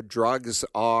 And so drugs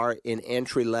are an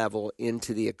entry level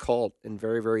into the occult and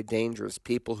very, very dangerous.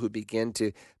 People who begin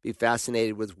to be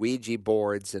fascinated with Ouija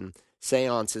boards and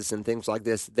seances and things like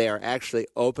this, they are actually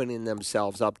opening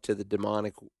themselves up to the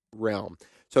demonic realm.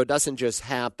 So it doesn't just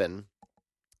happen.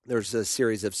 There's a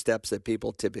series of steps that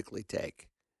people typically take.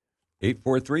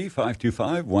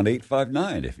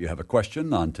 843-525-1859 if you have a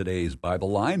question on today's Bible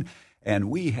Line.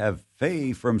 And we have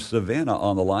Faye from Savannah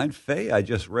on the line. Faye, I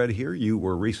just read here you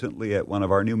were recently at one of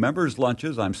our new members'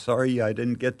 lunches. I'm sorry I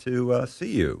didn't get to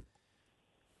see you.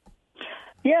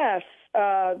 Yes.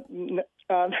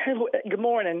 Good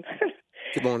morning.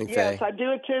 Good morning, Faye. Yes, I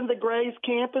do attend the Grace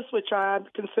campus, which I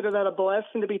consider that a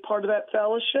blessing to be part of that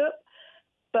fellowship.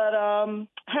 But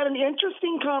had an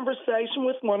interesting conversation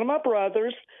with one of my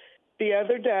brothers the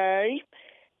other day,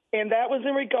 and that was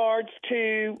in regards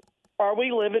to, are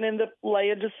we living in the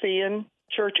Laodicean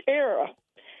church era?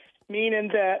 Meaning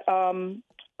that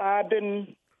I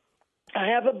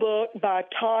have a book by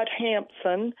Todd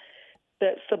Hampson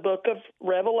that's the book of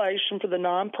Revelation for the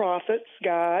Nonprofits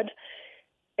Guide.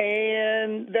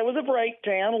 And there was a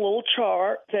breakdown, a little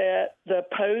chart that the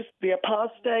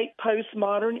apostate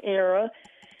postmodern era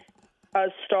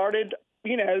started,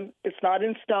 it's not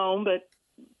in stone, but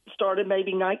started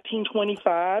maybe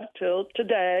 1925 till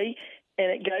today. And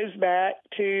it goes back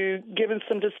to giving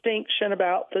some distinction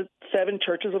about the 7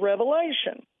 churches of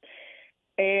Revelation.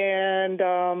 And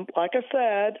like I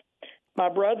said, my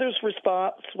brother's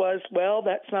response was, well,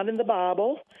 that's not in the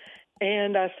Bible.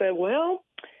 And I said, well,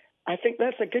 I think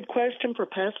that's a good question for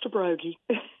Pastor Broggi.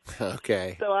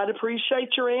 Okay. So I'd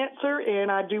appreciate your answer.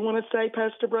 And I do want to say,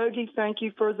 Pastor Broggi, thank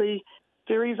you for the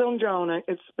series on Jonah.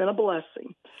 It's been a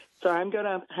blessing. So I'm going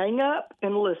to hang up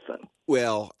and listen.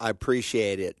 Well, I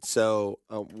appreciate it. So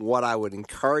what I would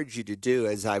encourage you to do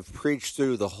is I've preached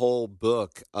through the whole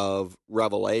book of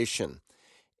Revelation,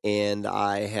 and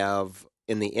I have,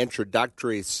 in the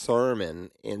introductory sermon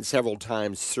and several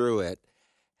times through it,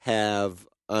 have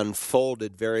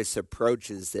unfolded various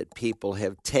approaches that people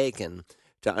have taken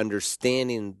to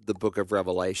understanding the book of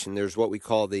Revelation. There's what we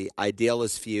call the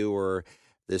idealist view or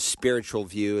the spiritual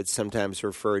view. It's sometimes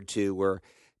referred to where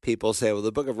people say, well,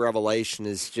 the book of Revelation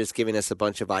is just giving us a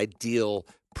bunch of ideal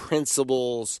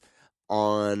principles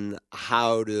on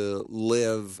how to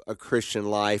live a Christian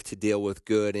life, to deal with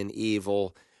good and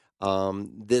evil.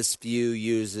 This view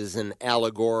uses an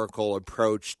allegorical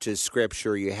approach to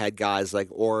Scripture. You had guys like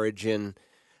Origen,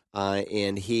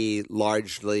 and he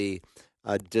largely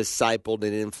discipled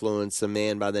and influenced a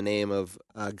man by the name of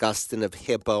Augustine of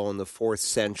Hippo in the 4th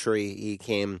century. He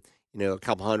came a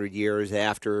couple hundred years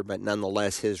after, but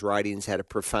nonetheless, his writings had a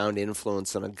profound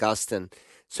influence on Augustine.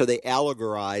 So they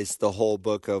allegorized the whole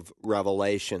book of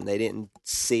Revelation. They didn't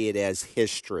see it as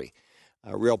history.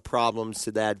 Real problems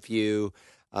to that view,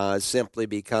 simply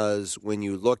because when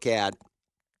you look at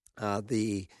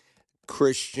the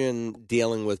Christian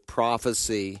dealing with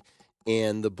prophecy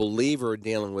and the believer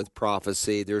dealing with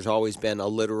prophecy, there's always been a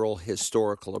literal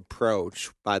historical approach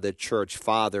by the church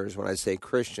fathers, when I say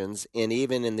Christians, and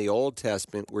even in the Old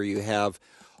Testament where you have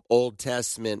Old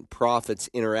Testament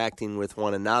prophets interacting with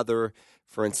one another.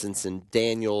 For instance, in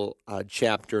Daniel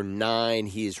chapter 9,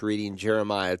 he's reading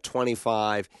Jeremiah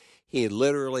 25. He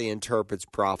literally interprets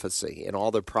prophecy, and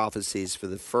all the prophecies for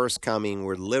the first coming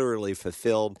were literally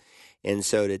fulfilled. And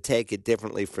so to take it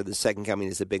differently for the second coming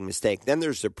is a big mistake. Then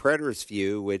there's the preterist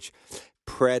view, which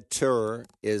preter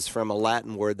is from a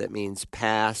Latin word that means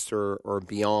past or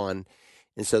beyond.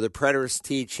 And so the preterist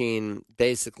teaching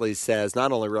basically says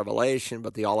not only Revelation,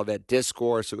 but the Olivet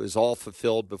Discourse, it was all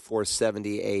fulfilled before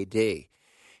 70 A.D.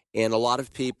 And a lot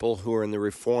of people who are in the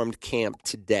Reformed camp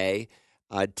today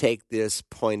take this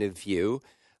point of view.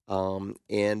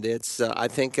 And it's, I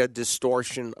think, a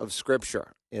distortion of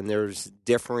Scripture. And there's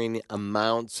differing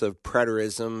amounts of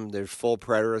preterism. There's full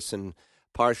preterists and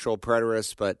partial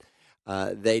preterists, but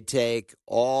they take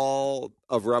all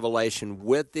of Revelation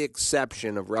with the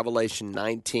exception of Revelation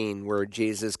 19, where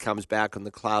Jesus comes back on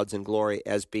the clouds in glory,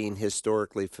 as being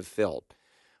historically fulfilled.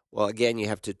 Well, again, you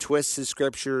have to twist the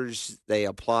Scriptures. They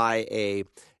apply a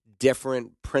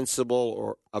different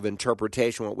principle of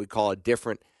interpretation, what we call a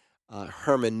different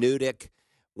hermeneutic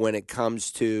when it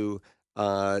comes to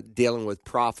dealing with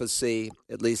prophecy,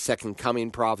 at least second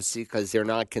coming prophecy, because they're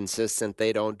not consistent.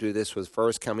 They don't do this with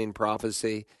first coming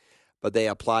prophecy, but they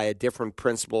apply a different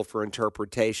principle for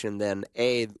interpretation than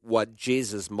A, what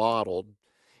Jesus modeled,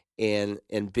 and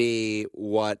B,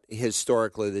 what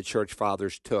historically the church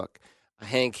fathers took.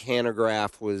 Hank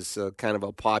Hanegraaff was kind of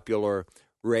a popular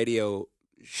radio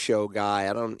show guy.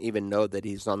 I don't even know that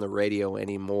he's on the radio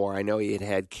anymore. I know he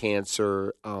had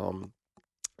cancer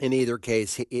In either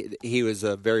case, he was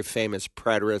a very famous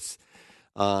preterist.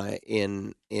 R.C.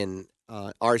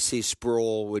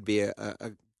 Sproul would be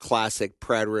a classic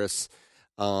preterist,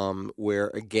 where,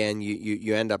 again,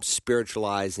 you end up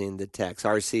spiritualizing the text.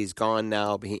 R.C.'s gone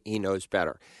now, but he knows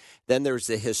better. Then there's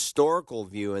the historical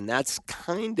view, and that's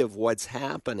kind of what's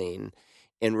happening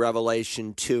in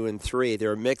Revelation 2 and 3.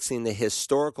 They're mixing the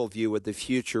historical view with the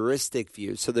futuristic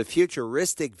view. So the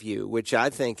futuristic view, which I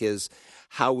think is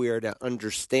how we are to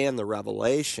understand the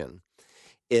Revelation,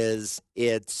 is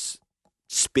it's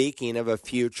speaking of a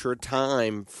future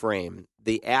time frame.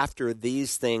 The after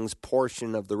these things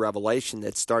portion of the Revelation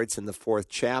that starts in the 4th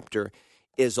chapter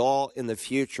is all in the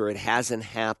future. It hasn't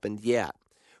happened yet.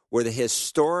 Where the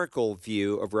historical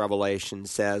view of Revelation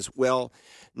says, well,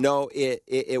 no,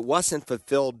 it wasn't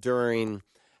fulfilled during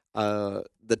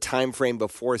the time frame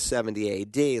before 70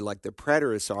 A.D., like the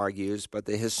preterist argues, but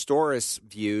the historist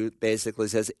view basically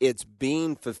says it's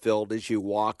being fulfilled as you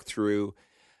walk through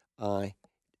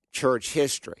church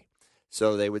history.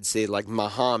 So they would see like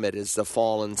Muhammad is the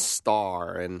fallen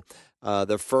star, and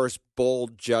the first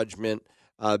bold judgment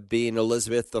being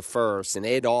Elizabeth I, and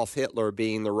Adolf Hitler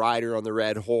being the rider on the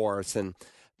red horse. And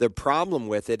the problem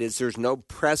with it is there's no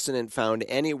precedent found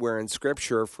anywhere in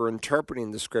Scripture for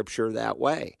interpreting the Scripture that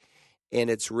way.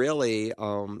 And it's really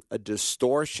a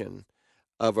distortion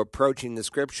of approaching the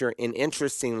Scripture. And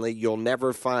interestingly, you'll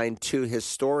never find two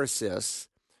historicists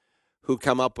who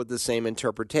come up with the same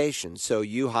interpretation. So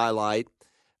you highlight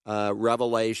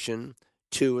Revelation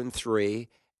 2 and 3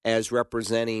 as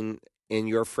representing, in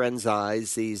your friend's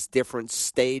eyes, these different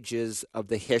stages of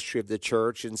the history of the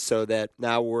church, and so that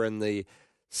now we're in the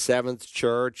 7th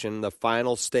church and the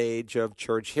final stage of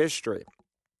church history.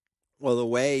 Well, the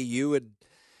way you would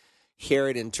hear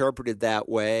it interpreted that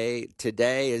way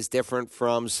today is different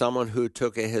from someone who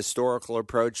took a historical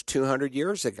approach 200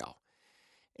 years ago.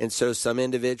 And so some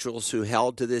individuals who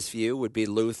held to this view would be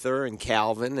Luther and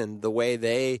Calvin, and the way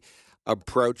they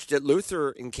approached it, Luther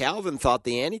and Calvin thought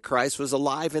the Antichrist was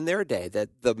alive in their day, that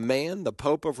the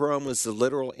Pope of Rome, was the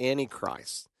literal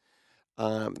Antichrist.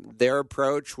 Their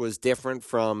approach was different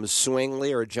from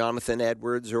Zwingli or Jonathan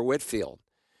Edwards or Whitefield.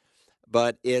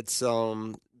 But it's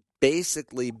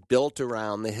basically built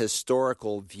around the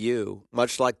historical view,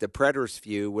 much like the preterist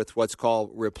view, with what's called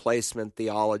replacement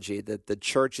theology, that the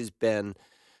church has been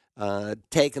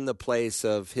taken the place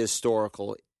of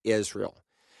historical Israel.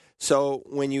 So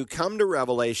when you come to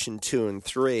Revelation 2 and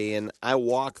 3, and I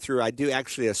do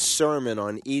actually a sermon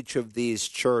on each of these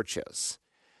churches.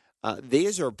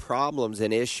 These are problems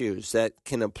and issues that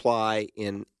can apply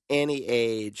in any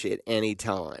age at any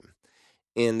time,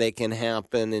 and they can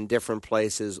happen in different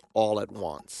places all at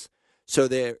once. So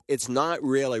it's not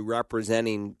really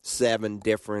representing 7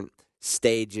 different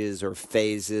stages or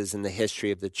phases in the history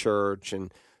of the church,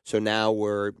 and so now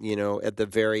we're at the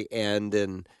very end,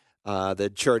 and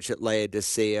the church at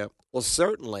Laodicea. Well,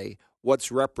 certainly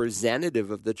what's representative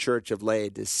of the church of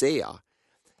Laodicea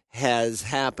has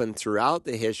happened throughout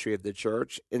the history of the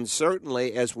church, and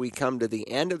certainly as we come to the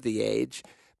end of the age,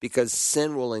 because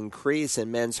sin will increase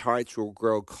and men's hearts will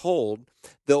grow cold,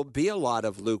 there'll be a lot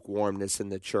of lukewarmness in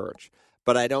the church.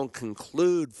 But I don't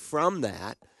conclude from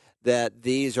that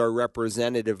these are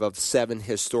representative of 7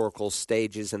 historical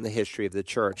stages in the history of the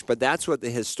church. But that's what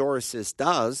the historicist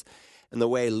does. And the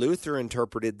way Luther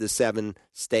interpreted the 7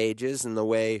 stages and the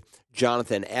way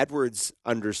Jonathan Edwards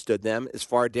understood them is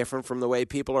far different from the way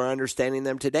people are understanding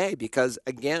them today, because,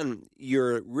 again,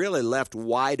 you're really left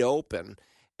wide open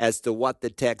as to what the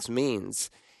text means.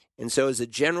 And so as a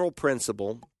general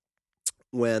principle,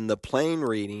 when the plain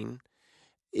reading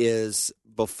is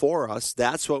before us,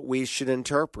 that's what we should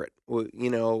interpret.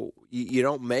 You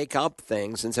don't make up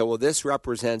things and say, well, this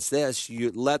represents this.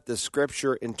 You let the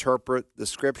Scripture interpret the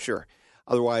Scripture.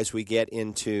 Otherwise, we get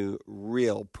into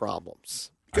real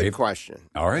problems. Good question.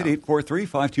 All right,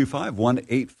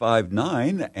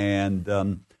 843-525-1859. And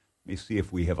let me see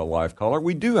if we have a live caller.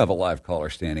 We do have a live caller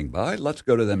standing by. Let's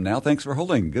go to them now. Thanks for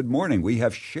holding. Good morning. We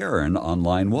have Sharon on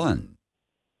line 1.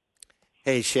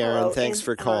 Hey, Sharon. Hello, thanks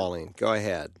for calling. Go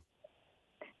ahead.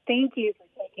 Thank you for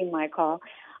taking my call.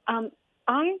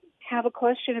 I have a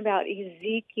question about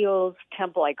Ezekiel's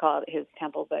temple. I call it his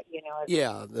temple, but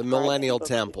Yeah, the millennial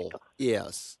temple.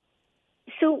 Yes.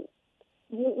 So,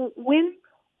 when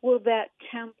will that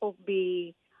temple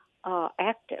be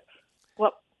active?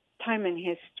 What time in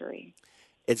history?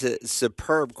 It's a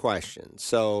superb question.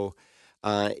 So,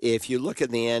 if you look at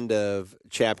the end of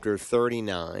chapter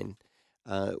 39,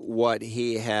 what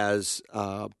he has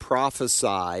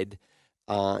prophesied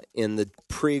in the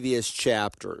previous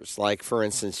chapters, like, for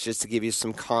instance, just to give you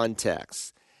some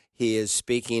context, he is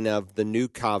speaking of the new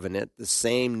covenant, the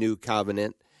same new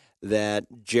covenant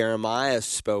that Jeremiah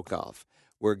spoke of,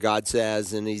 where God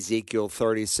says in Ezekiel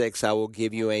 36, I will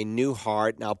give you a new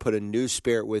heart, and I'll put a new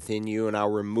spirit within you, and I'll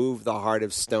remove the heart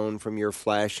of stone from your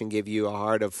flesh and give you a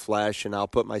heart of flesh, and I'll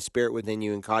put my spirit within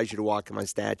you and cause you to walk in my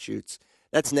statutes.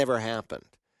 That's never happened.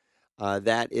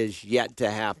 That is yet to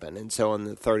happen. And so in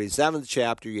the 37th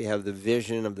chapter, you have the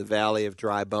vision of the valley of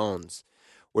dry bones,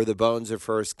 where the bones are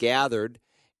first gathered,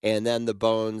 and then the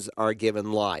bones are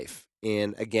given life.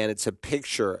 And again, it's a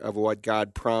picture of what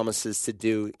God promises to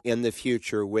do in the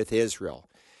future with Israel.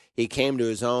 He came to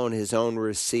his own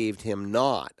received him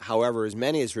not. However, as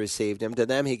many as received him, to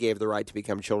them he gave the right to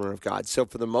become children of God. So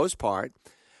for the most part,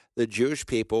 the Jewish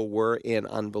people were in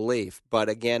unbelief. But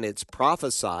again, it's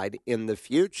prophesied in the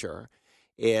future.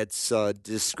 It's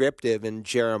descriptive in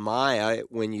Jeremiah.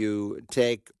 When you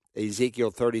take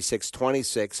Ezekiel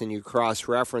 36:26 and you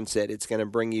cross-reference it, it's going to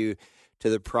bring you to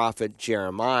the prophet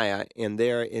Jeremiah. And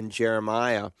there in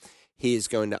Jeremiah, he's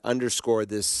going to underscore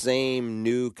this same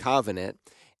new covenant,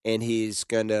 and he's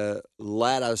going to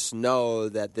let us know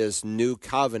that this new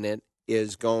covenant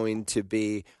is going to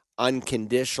be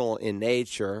unconditional in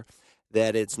nature,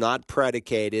 that it's not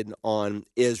predicated on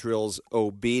Israel's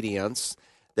obedience,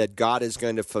 that God is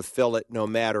going to fulfill it no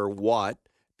matter what,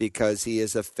 because he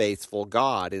is a faithful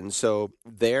God. And so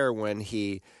there, when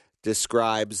he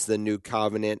describes the new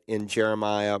covenant in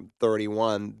Jeremiah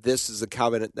 31, this is the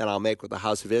covenant that I'll make with the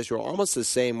house of Israel. Almost the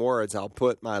same words. I'll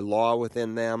put my law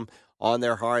within them. On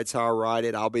their hearts I'll write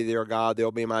it. I'll be their God.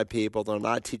 They'll be my people. They'll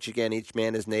not teach again each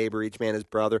man his neighbor, each man his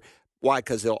brother. Why?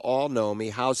 Because they'll all know me.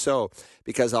 How so?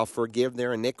 Because I'll forgive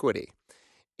their iniquity.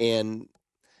 And,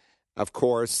 of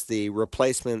course, the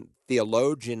replacement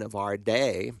theologian of our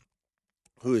day,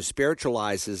 who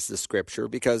spiritualizes the Scripture,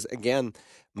 because, again,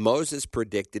 Moses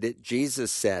predicted it,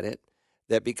 Jesus said it,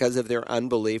 that because of their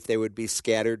unbelief, they would be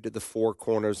scattered to the four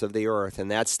corners of the earth.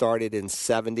 And that started in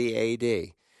 70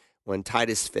 A.D., when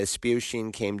Titus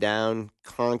Vespasian came down,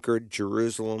 conquered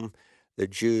Jerusalem. The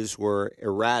Jews were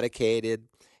eradicated.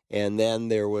 And then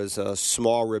there was a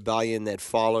small rebellion that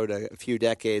followed a few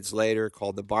decades later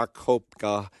called the Bar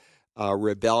Kokhba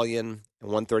rebellion in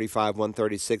 135,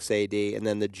 136 A.D., and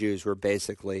then the Jews were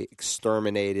basically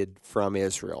exterminated from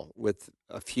Israel with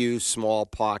a few small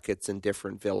pockets in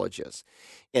different villages.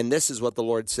 And this is what the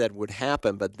Lord said would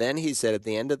happen, but then he said at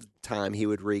the end of the time he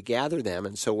would regather them.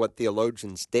 And so what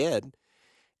theologians did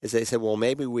is they said, well,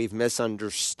 maybe we've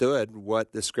misunderstood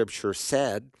what the Scripture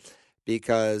said,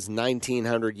 because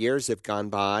 1,900 years have gone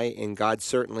by, and God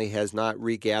certainly has not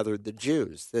regathered the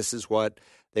Jews. This is what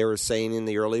they were saying in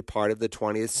the early part of the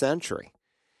 20th century.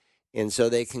 And so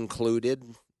they concluded,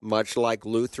 much like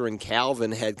Luther and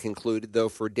Calvin had concluded, though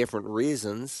for different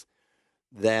reasons,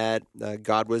 that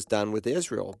God was done with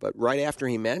Israel. But right after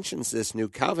he mentions this new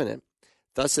covenant,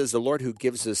 thus says the Lord, who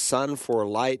gives the sun for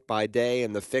light by day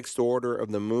and the fixed order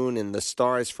of the moon and the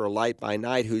stars for light by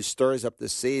night, who stirs up the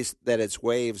seas that its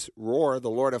waves roar. The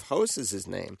Lord of hosts is his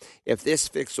name. If this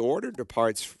fixed order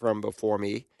departs from before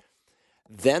me,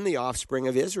 then the offspring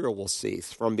of Israel will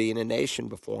cease from being a nation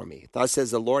before me. Thus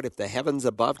says the Lord, if the heavens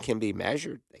above can be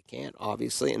measured, they can't,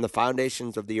 obviously, and the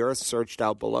foundations of the earth searched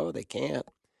out below, they can't.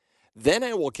 Then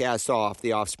I will cast off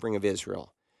the offspring of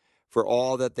Israel for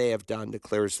all that they have done,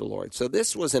 declares the Lord. So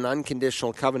this was an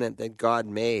unconditional covenant that God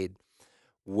made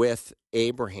with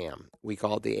Abraham. We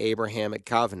call it the Abrahamic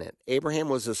covenant. Abraham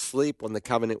was asleep when the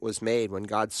covenant was made, when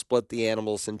God split the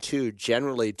animals in two.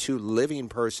 Generally, two living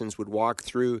persons would walk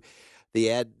through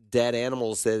the dead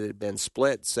animals that had been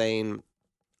split, saying,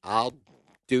 I'll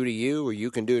do to you or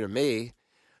you can do to me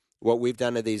what we've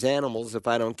done to these animals if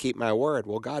I don't keep my word.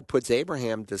 Well, God puts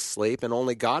Abraham to sleep, and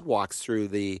only God walks through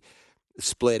the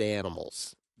split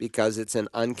animals, because it's an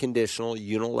unconditional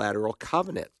unilateral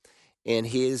covenant. And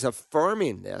he is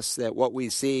affirming this, that what we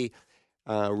see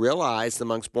realized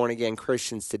amongst born-again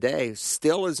Christians today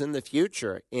still is in the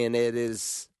future, and it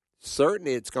is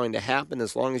certainly it's going to happen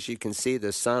as long as you can see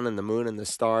the sun and the moon and the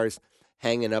stars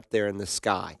hanging up there in the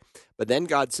sky. But then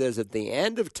God says at the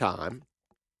end of time,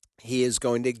 he is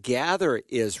going to gather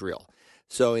Israel.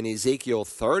 So in Ezekiel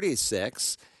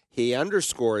 36, he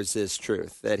underscores this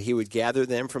truth, that he would gather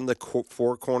them from the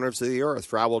four corners of the earth.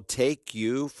 For I will take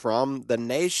you from the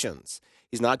nations.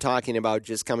 He's not talking about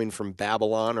just coming from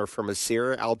Babylon or from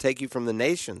Assyria. I'll take you from the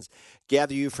nations,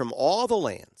 gather you from all the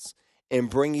lands, and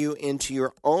bring you into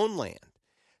your own land.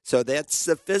 So that's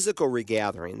the physical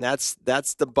regathering. That's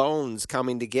the bones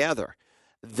coming together.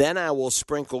 Then I will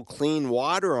sprinkle clean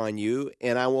water on you,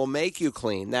 and I will make you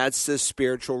clean. That's the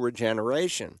spiritual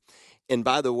regeneration. And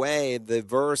by the way, the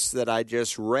verse that I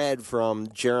just read from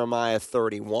Jeremiah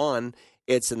 31,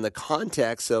 it's in the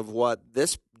context of what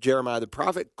this Jeremiah the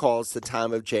prophet calls the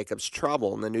time of Jacob's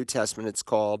trouble. In the New Testament, it's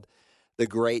called the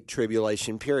Great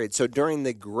Tribulation period. So during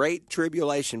the Great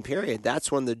Tribulation period,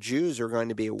 that's when the Jews are going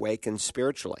to be awakened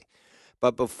spiritually.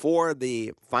 But before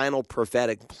the final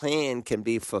prophetic plan can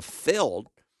be fulfilled,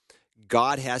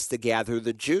 God has to gather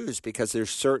the Jews because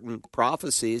there's certain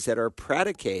prophecies that are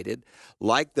predicated,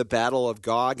 like the battle of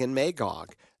Gog and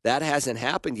Magog. That hasn't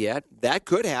happened yet. That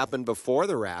could happen before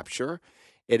the rapture.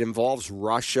 It involves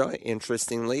Russia,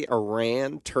 interestingly,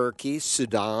 Iran, Turkey,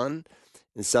 Sudan,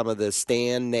 and some of the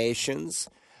stand nations.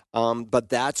 But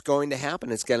that's going to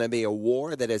happen. It's going to be a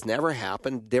war that has never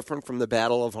happened, different from the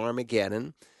Battle of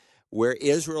Armageddon, where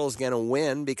Israel is going to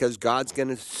win because God's going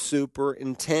to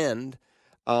superintend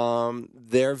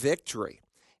their victory.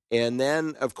 And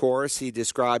then, of course, he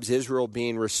describes Israel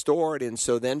being restored. And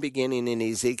so then beginning in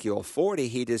Ezekiel 40,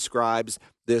 he describes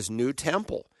this new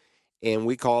temple, and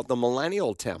we call it the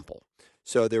Millennial Temple.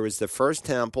 So there was the first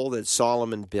temple that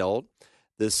Solomon built,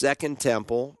 the second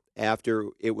temple after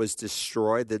it was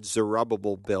destroyed that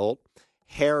Zerubbabel built.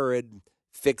 Herod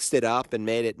fixed it up and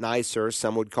made it nicer.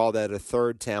 Some would call that a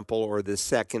third temple or the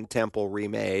second temple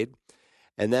remade.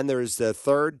 And then there's the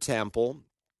third temple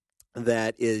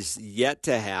that is yet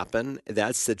to happen.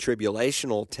 That's the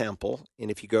tribulational temple.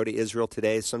 And if you go to Israel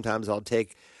today, sometimes I'll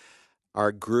take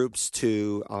our groups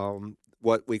to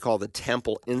what we call the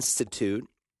Temple Institute.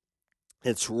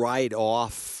 It's right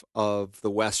off of the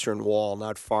Western Wall,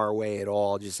 not far away at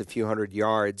all, just a few hundred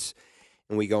yards.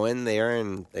 And we go in there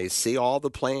and they see all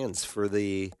the plans for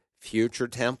the future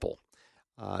temple.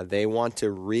 They want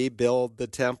to rebuild the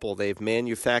temple. They've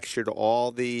manufactured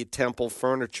all the temple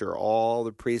furniture, all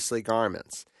the priestly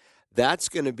garments. That's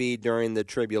going to be during the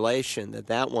tribulation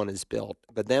that one is built.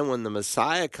 But then when the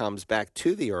Messiah comes back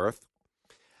to the earth,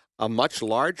 a much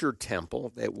larger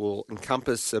temple that will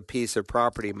encompass a piece of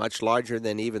property much larger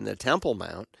than even the Temple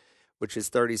Mount, which is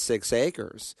 36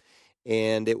 acres,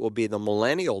 and it will be the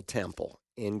Millennial Temple.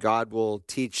 And God will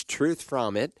teach truth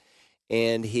from it,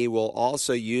 and he will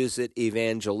also use it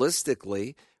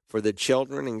evangelistically for the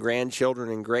children and grandchildren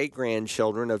and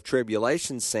great-grandchildren of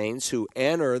tribulation saints who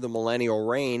enter the millennial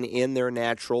reign in their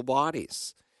natural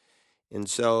bodies. And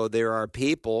so there are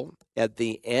people at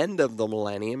the end of the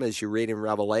millennium, as you read in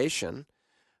Revelation,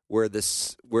 where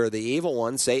the evil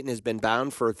one, Satan, has been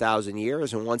bound for 1,000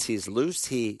 years, and once he's loosed,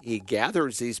 he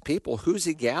gathers these people. Who's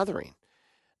he gathering?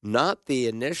 Not the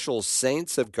initial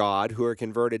saints of God who are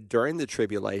converted during the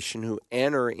tribulation, who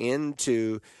enter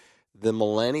into the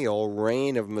millennial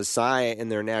reign of Messiah in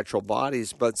their natural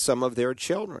bodies, but some of their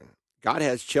children. God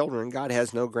has children. God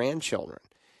has no grandchildren.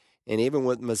 And even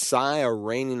with Messiah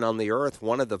reigning on the earth,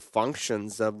 one of the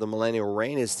functions of the millennial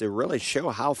reign is to really show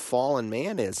how fallen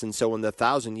man is. And so when the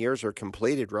 1,000 years are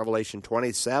completed, Revelation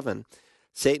 27,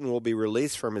 Satan will be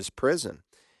released from his prison.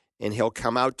 And he'll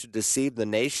come out to deceive the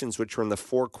nations which were in the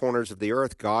four corners of the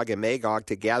earth, Gog and Magog,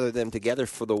 to gather them together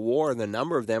for the war. And the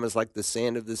number of them is like the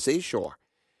sand of the seashore.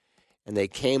 And they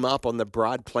came up on the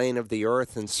broad plain of the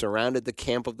earth and surrounded the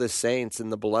camp of the saints in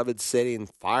the beloved city. And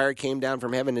fire came down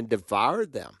from heaven and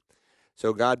devoured them.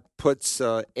 So God puts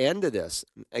an end to this.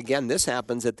 Again, this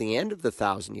happens at the end of the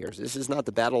 1,000 years. This is not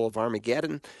the Battle of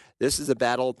Armageddon. This is a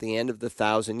battle at the end of the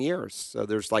 1,000 years. So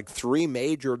there's like three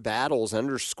major battles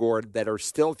underscored that are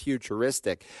still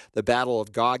futuristic. The Battle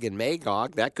of Gog and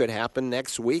Magog, that could happen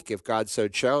next week if God so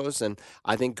chose. And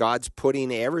I think God's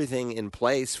putting everything in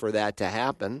place for that to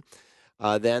happen.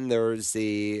 Then there's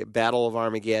the Battle of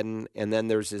Armageddon, and then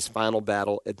there's this final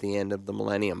battle at the end of the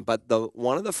millennium. But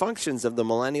one of the functions of the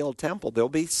millennial temple, there'll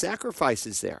be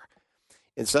sacrifices there.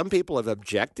 And some people have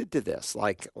objected to this.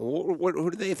 Like,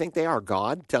 who do they think they are?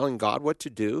 God? Telling God what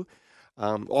to do?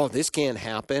 This can't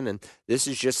happen, and this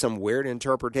is just some weird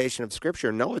interpretation of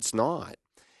Scripture. No, it's not.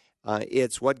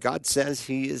 It's what God says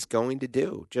he is going to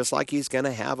do. Just like he's going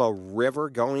to have a river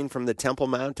going from the Temple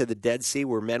Mount to the Dead Sea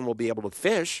where men will be able to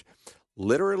fish.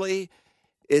 Literally,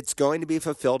 it's going to be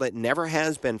fulfilled. It never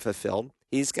has been fulfilled.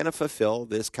 He's going to fulfill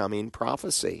this coming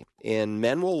prophecy, and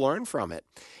men will learn from it,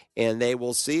 and they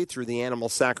will see through the animal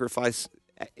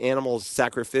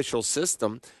sacrificial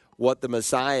system what the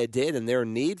Messiah did and their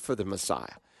need for the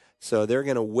Messiah. So they're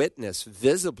going to witness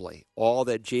visibly all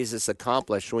that Jesus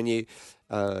accomplished. When you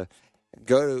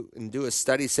go and do a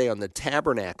study, say, on the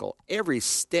tabernacle, every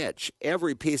stitch,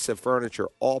 every piece of furniture,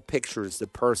 all pictures the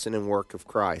person and work of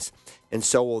Christ. And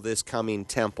so will this coming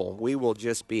temple. We will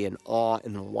just be in awe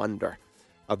and wonder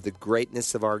of the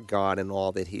greatness of our God and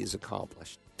all that he's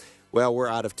accomplished. Well, we're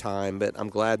out of time, but I'm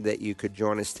glad that you could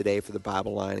join us today for the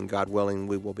Bible Line, and God willing,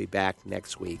 we will be back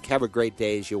next week. Have a great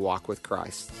day as you walk with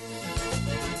Christ.